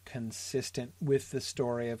character consistent with the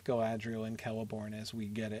story of Galadriel and Celeborn as we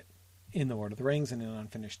get it in The Lord of the Rings and in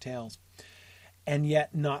Unfinished Tales, and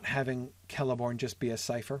yet not having Celeborn just be a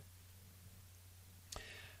cipher.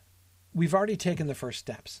 We've already taken the first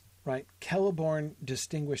steps, right? Celeborn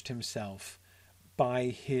distinguished himself by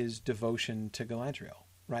his devotion to Galadriel,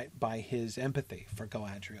 right? By his empathy for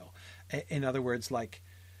Galadriel. In other words, like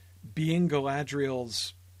being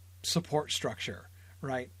Galadriel's support structure,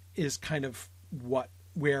 right, is kind of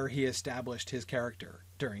where he established his character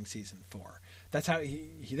during season 4. That's how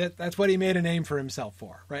that's what he made a name for himself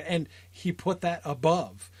for, right? And he put that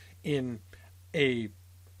above in a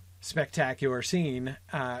spectacular scene,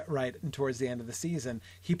 right towards the end of the season.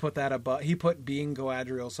 He put that above. He put being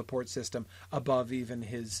Galadriel's support system above even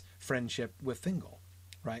his friendship with Thingol,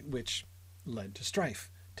 right, which led to strife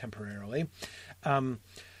temporarily.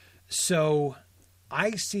 So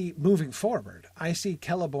I see, moving forward, I see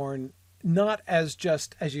Celeborn not as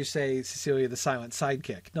just, as you say, Cecilia, the silent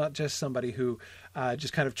sidekick, not just somebody who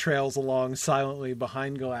just kind of trails along silently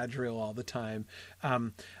behind Galadriel all the time,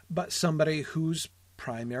 but somebody whose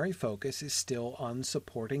primary focus is still on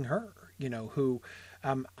supporting her, who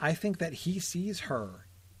I think that he sees her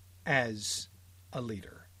as a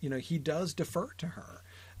leader. He does defer to her.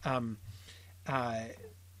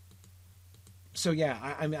 So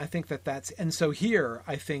yeah, I mean, I think that's, and so here,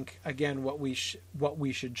 I think again, what we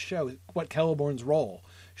should show, what Celeborn's role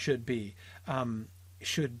should be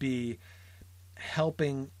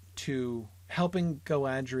helping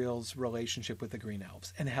Galadriel's relationship with the Green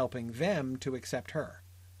Elves and helping them to accept her,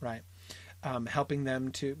 right? Helping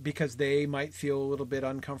them to, because they might feel a little bit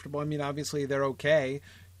uncomfortable. I mean, obviously they're okay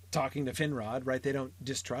talking to Finrod, right? They don't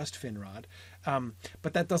distrust Finrod,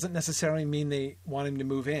 but that doesn't necessarily mean they want him to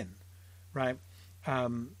move in. Right,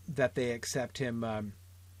 that they accept him,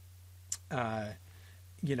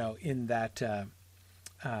 in that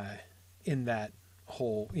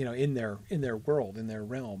whole, in their world, in their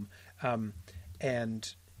realm,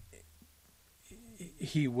 and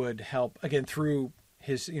he would help again through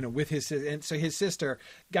his, with his, and so his sister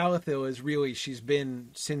Galadriel is really, she's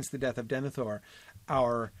been since the death of Denethor,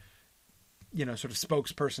 our, sort of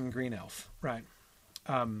spokesperson Green Elf, right?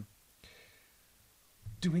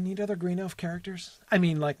 Do we need other Green Elf characters? I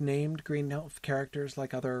mean, like named Green Elf characters,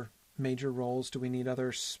 like other major roles? Do we need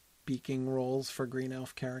other speaking roles for Green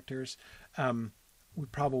Elf characters? We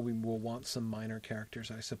probably will want some minor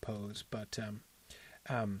characters, I suppose. But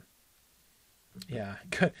yeah,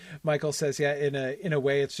 Michael says, yeah, in a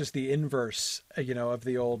way, it's just the inverse, of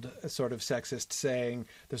the old sort of sexist saying,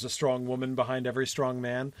 "There's a strong woman behind every strong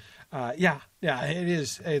man." Yeah, it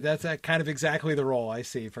is. That's kind of exactly the role I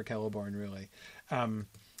see for Celeborn, really.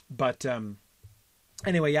 But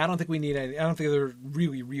anyway, yeah, I don't think there are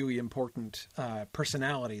really, really important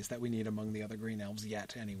personalities that we need among the other Green Elves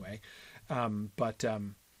yet. Anyway,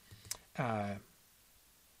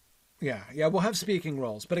 yeah, we'll have speaking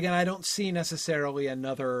roles, but again, I don't see necessarily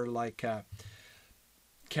another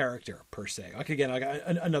character per se. Like again,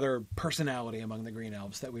 another personality among the Green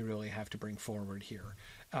Elves that we really have to bring forward here,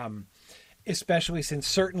 especially since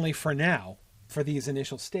certainly for now, for these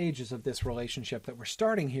initial stages of this relationship that we're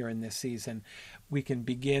starting here in this season, we can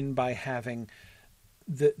begin by having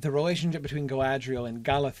the relationship between Galadriel and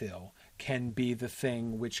Galadriel can be the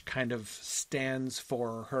thing which kind of stands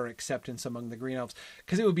for her acceptance among the Green Elves.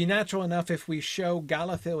 Because it would be natural enough if we show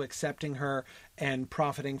Galadriel accepting her and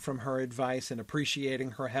profiting from her advice and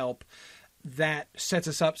appreciating her help. That sets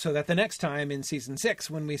us up so that the next time in season 6,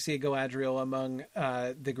 when we see Galadriel among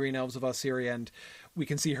the Green Elves of Osiriand, we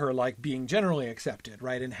can see her being generally accepted,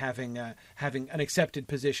 right, and having an accepted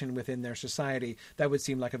position within their society. That would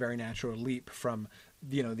seem like a very natural leap from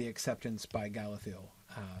the acceptance by Galadriel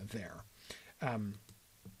there.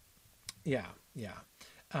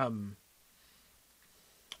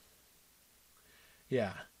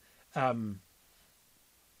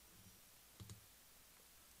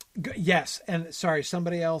 Yes, and sorry,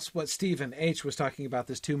 somebody else, Stephen H. was talking about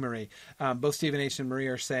this too, Marie. Both Stephen H. and Marie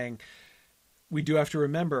are saying, we do have to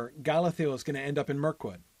remember, Galadriel is going to end up in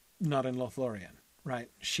Mirkwood, not in Lothlorien, right?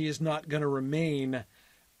 She is not going to remain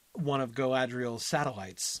one of Galadriel's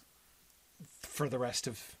satellites for the rest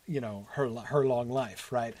of, her long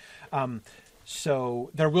life, right?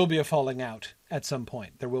 So there will be a falling out at some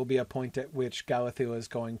point. There will be a point at which Galadriel is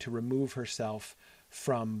going to remove herself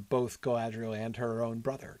from both Galadriel and her own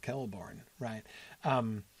brother, Celeborn, right?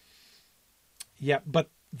 Yeah, but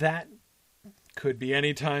that could be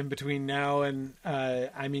any time between now and,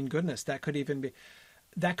 goodness, that could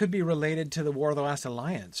be related to the War of the Last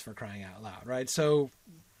Alliance, for crying out loud, right? So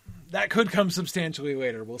that could come substantially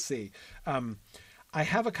later. We'll see. I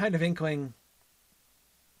have a kind of inkling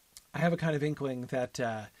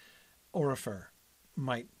that Orifer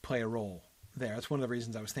might play a role there. That's one of the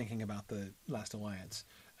reasons I was thinking about the Last Alliance.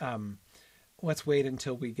 Let's wait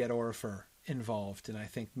until we get Orifer involved, and I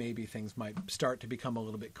think maybe things might start to become a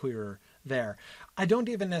little bit clearer there. I don't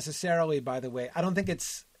even necessarily, by the way, I don't think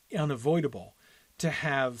it's unavoidable to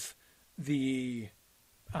have the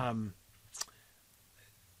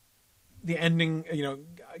ending,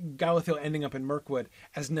 Galathiel ending up in Mirkwood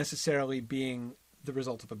as necessarily being the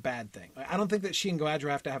result of a bad thing. I don't think that she and Galadriel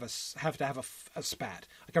have to have a spat,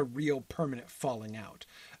 like a real permanent falling out.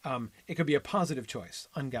 It could be a positive choice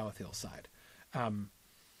on Galathiel's side.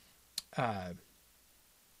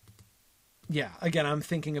 Again, I'm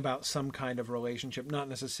thinking about some kind of relationship, not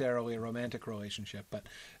necessarily a romantic relationship, but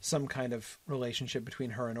some kind of relationship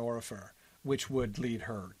between her and Orifer, which would lead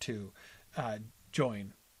her to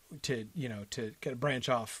join, to get a branch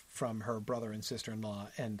off from her brother and sister-in-law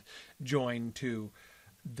and join to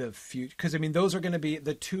the future. Because, those are going to be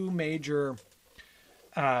the two major,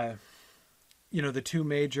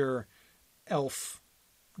 elf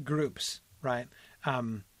groups, right?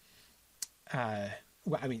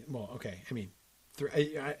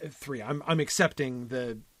 Three. I'm accepting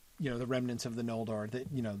the remnants of the Noldor,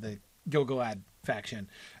 the Gil-galad faction.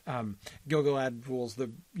 Gil-galad rules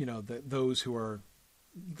those who are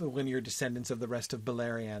the linear descendants of the rest of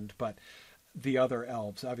Beleriand, but the other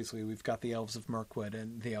elves, obviously, we've got the elves of Mirkwood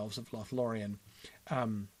and the elves of Lothlorien.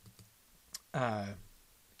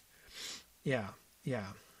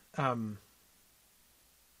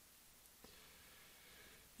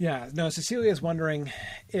 No, Cecilia is wondering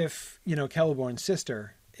if, Celeborn's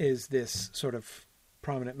sister is this sort of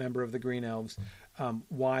prominent member of the Green Elves.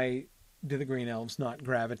 Why do the Green Elves not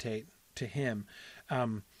gravitate to him?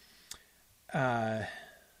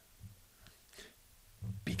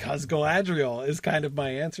 Because Galadriel is kind of my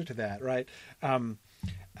answer to that, right?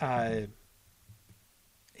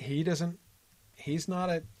 He's not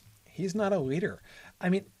a leader.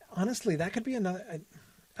 Honestly, that could be another,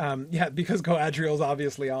 because Galadriel is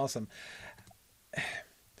obviously awesome.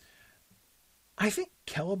 I think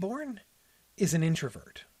Celeborn is an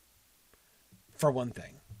introvert, for one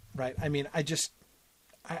thing, right? And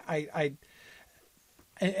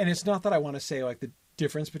it's not that I want to say like the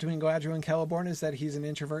difference between Galadriel and Celeborn is that he's an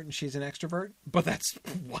introvert and she's an extrovert, but that's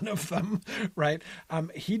one of them, right?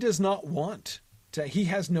 He does not want to, he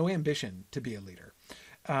has no ambition to be a leader.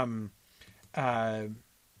 I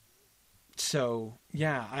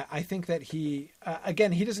think that he,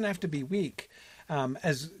 again, he doesn't have to be weak.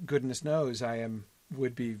 As goodness knows,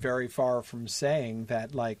 would be very far from saying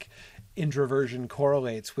that like introversion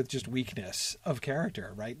correlates with just weakness of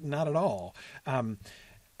character, right? Not at all.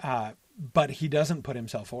 But he doesn't put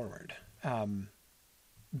himself forward.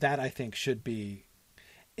 That I think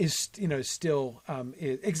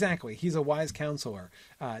exactly. He's a wise counselor,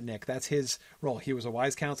 Nick. That's his role. He was a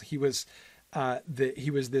wise counselor. He was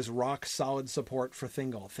this rock solid support for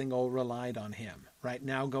Thingol. Thingol relied on him. Right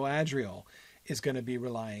now, Galadriel is going to be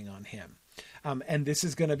relying on him, and this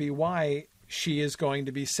is going to be why she is going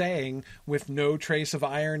to be saying, with no trace of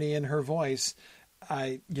irony in her voice,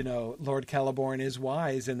 Lord Celeborn is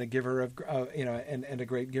wise and the giver of, and a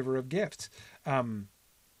great giver of gifts.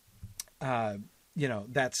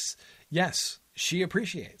 That's, yes, she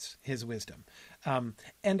appreciates his wisdom.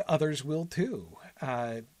 And others will too.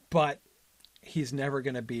 But he's never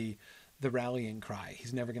going to be the rallying cry.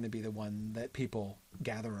 He's never going to be the one that people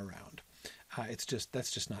gather around. That's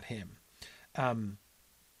just not him.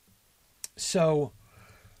 So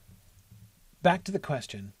back to the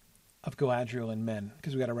question of Galadriel and men,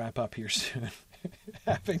 because we got to wrap up here soon,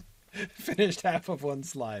 having finished half of one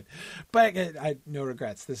slide. But no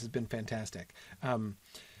regrets. This has been fantastic.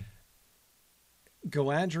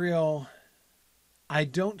 Galadriel, I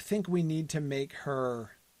don't think we need to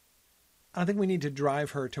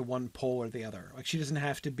drive her to one pole or the other. Like, she doesn't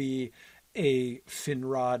have to be a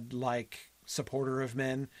Finrod-like supporter of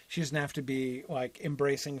men. She doesn't have to be like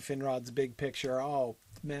embracing Finrod's big picture. Oh,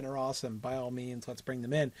 men are awesome. By all means, let's bring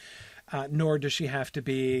them in. Nor does she have to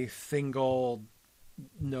be Thingol,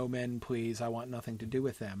 no men, please. I want nothing to do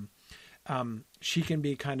with them. She can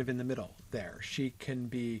be kind of in the middle there. She can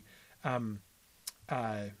be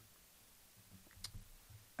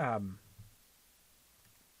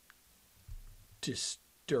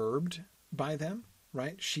disturbed by them,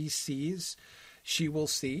 right? She will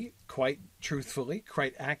see quite truthfully,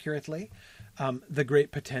 quite accurately, the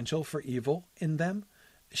great potential for evil in them.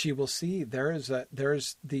 She will see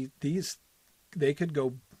these, they could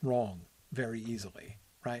go wrong very easily,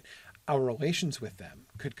 right? Our relations with them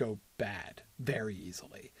could go bad very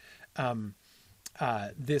easily. But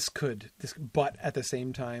at the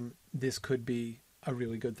same time, this could be a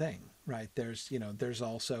really good thing, right? There's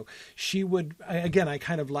also, I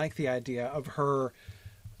kind of like the idea of her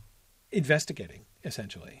investigating,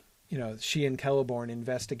 essentially. She and Celeborn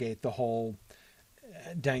investigate the whole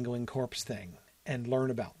dangling corpse thing and learn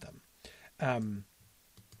about them.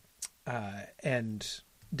 And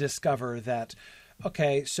discover that,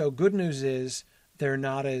 okay, so good news is they're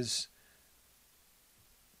not as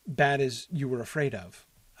bad as you were afraid of.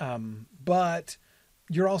 But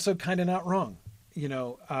you're also kind of not wrong.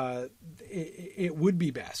 It would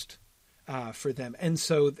be best for them. And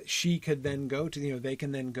so she could then go to, they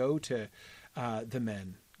can then go to the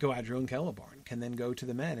men. Galadriel and Celeborn can then go to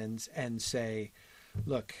the men and say,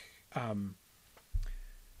 look,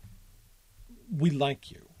 we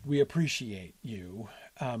like you. We appreciate you.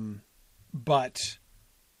 But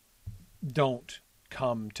don't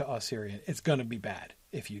come to us here. It's going to be bad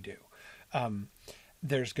if you do.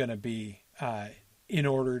 There's going to be, in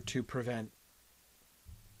order to prevent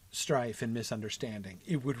strife and misunderstanding,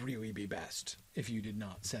 it would really be best if you did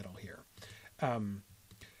not settle here.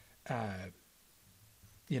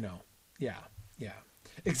 Yeah,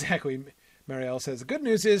 exactly. Marielle says, the good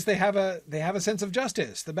news is they have a sense of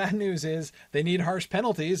justice. The bad news is they need harsh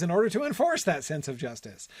penalties in order to enforce that sense of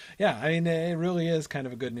justice. Yeah, I mean, it really is kind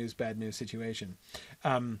of a good news, bad news situation.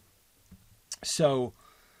 That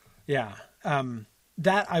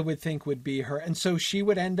I would think would be her. And so she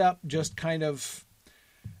would end up just kind of,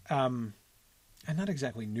 and not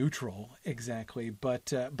exactly neutral exactly,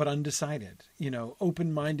 but undecided,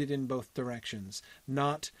 open-minded in both directions,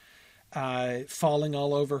 not falling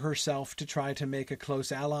all over herself to try to make a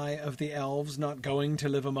close ally of the elves, not going to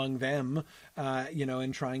live among them,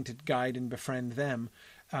 and trying to guide and befriend them.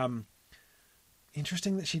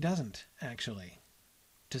 Interesting that she doesn't, actually.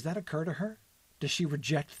 Does that occur to her? Does she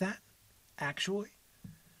reject that, actually?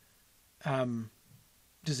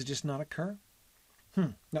 Does it just not occur?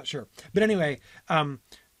 Not sure. But anyway,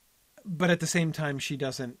 but at the same time, she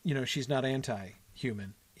doesn't, she's not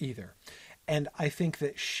anti-human either. And I think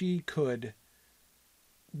that she could,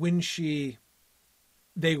 they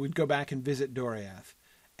would go back and visit Doriath,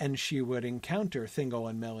 and she would encounter Thingol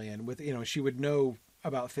and Melian with, she would know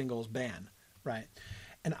about Thingol's ban, right?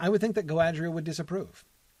 And I would think that Galadriel would disapprove,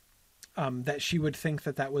 that she would think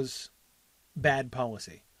that was bad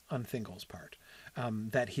policy on Thingol's part,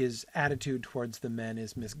 that his attitude towards the men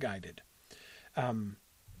is misguided, and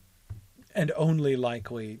only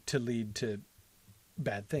likely to lead to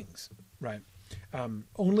bad things. Right.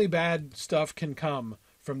 Only bad stuff can come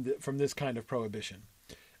from this kind of prohibition.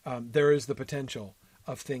 There is the potential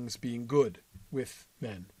of things being good with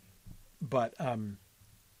men, but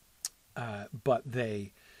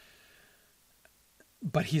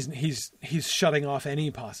he's shutting off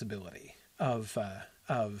any possibility of a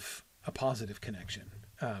positive connection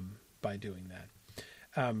by doing that.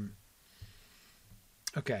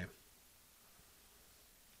 Okay.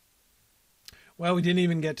 Well, we didn't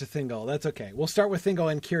even get to Thingol. That's okay. We'll start with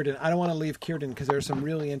Thingol and Círdan. I don't want to leave Círdan because there's some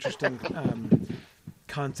really interesting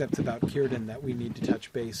concepts about Círdan that we need to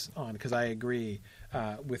touch base on, because I agree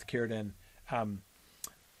with Círdan.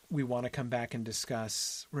 We want to come back and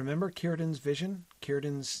discuss, remember Círdan's vision?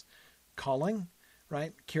 Círdan's calling,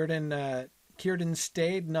 right? Círdan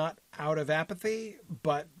stayed not out of apathy,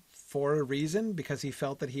 but for a reason, because he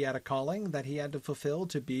felt that he had a calling that he had to fulfill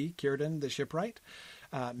to be Círdan the shipwright.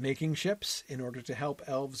 Making ships in order to help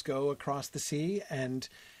elves go across the sea. And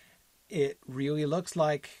it really looks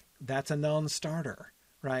like that's a non-starter,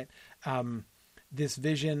 right? This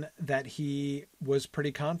vision that he was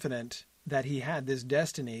pretty confident that he had, this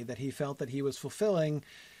destiny that he felt that he was fulfilling,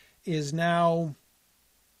 is now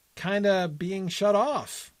kind of being shut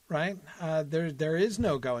off, right? There is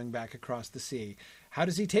no going back across the sea. How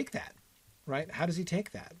does he take that, right? How does he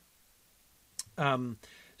take that?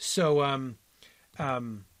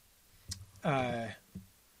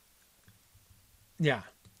 Yeah.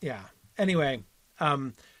 Anyway,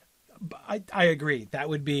 I agree. That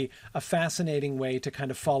would be a fascinating way to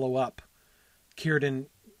kind of follow up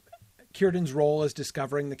Círdan's role as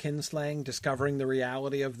discovering the kinslaying, discovering the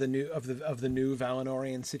reality of the new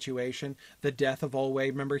Valinorian situation, the death of Olwe.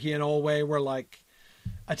 Remember, he and Olwe were like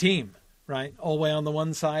a team, right? Olwe on the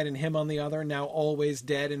one side and him on the other. Now Olwe's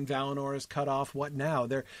dead and Valinor is cut off. What now?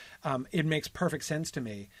 It makes perfect sense to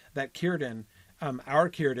me that Círdan our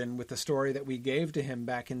Círdan, with the story that we gave to him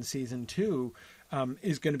back in season 2,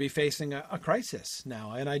 is going to be facing a crisis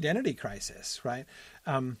now, an identity crisis, right?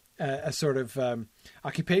 A sort of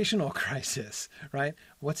occupational crisis, right?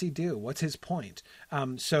 What's he do? What's his point?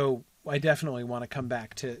 So I definitely want to come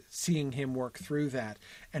back to seeing him work through that,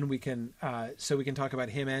 and we can talk about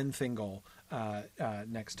him and Thingol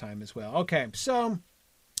next time as well. Okay, so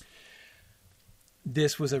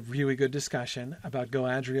this was a really good discussion about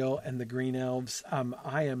Galadriel and the Green Elves.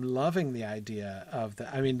 I am loving the idea of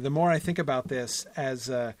the more I think about this as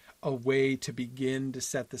a way to begin to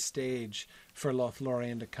set the stage for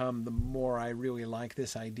Lothlorien to come, the more I really like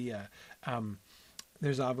this idea.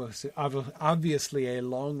 There's obviously a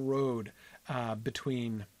long road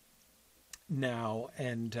between now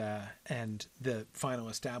and the final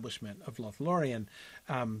establishment of Lothlorien,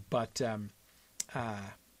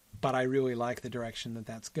 but I really like the direction that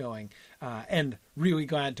that's going, and really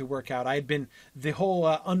glad to work out. The whole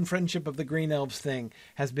unfriendship of the Green Elves thing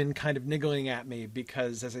has been kind of niggling at me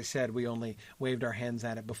because, as I said, we only waved our hands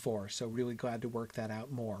at it before. So really glad to work that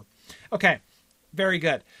out more. Okay, very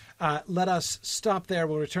good. Let us stop there.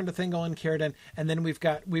 We'll return to Thingol and Círdan, and then we've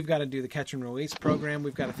got to do the catch and release program.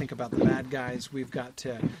 We've got to think about the bad guys. We've got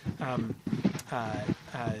to.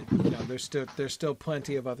 There's still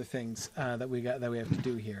plenty of other things that we have to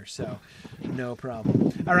do here, so no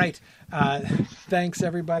problem. All right, thanks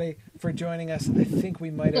everybody for joining us. I think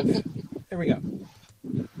we might have. There we go.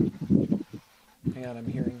 Hang on, I'm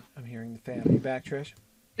hearing the fan. Are you back, Trish?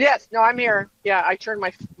 Yes, no, I'm here. Yeah, I turned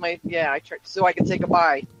I turned so I can say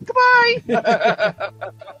goodbye. Goodbye.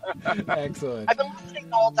 Excellent. I've been listening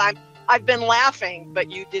the whole time. I've been laughing, but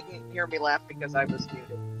you didn't hear me laugh because I was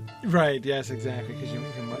muted. Right, yes, exactly, because your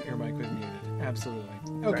mic was muted.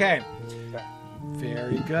 Absolutely. Okay. Right.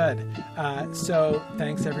 Very good. So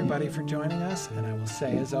thanks everybody for joining us, and I will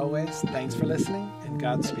say, as always, thanks for listening, and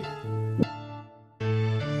Godspeed.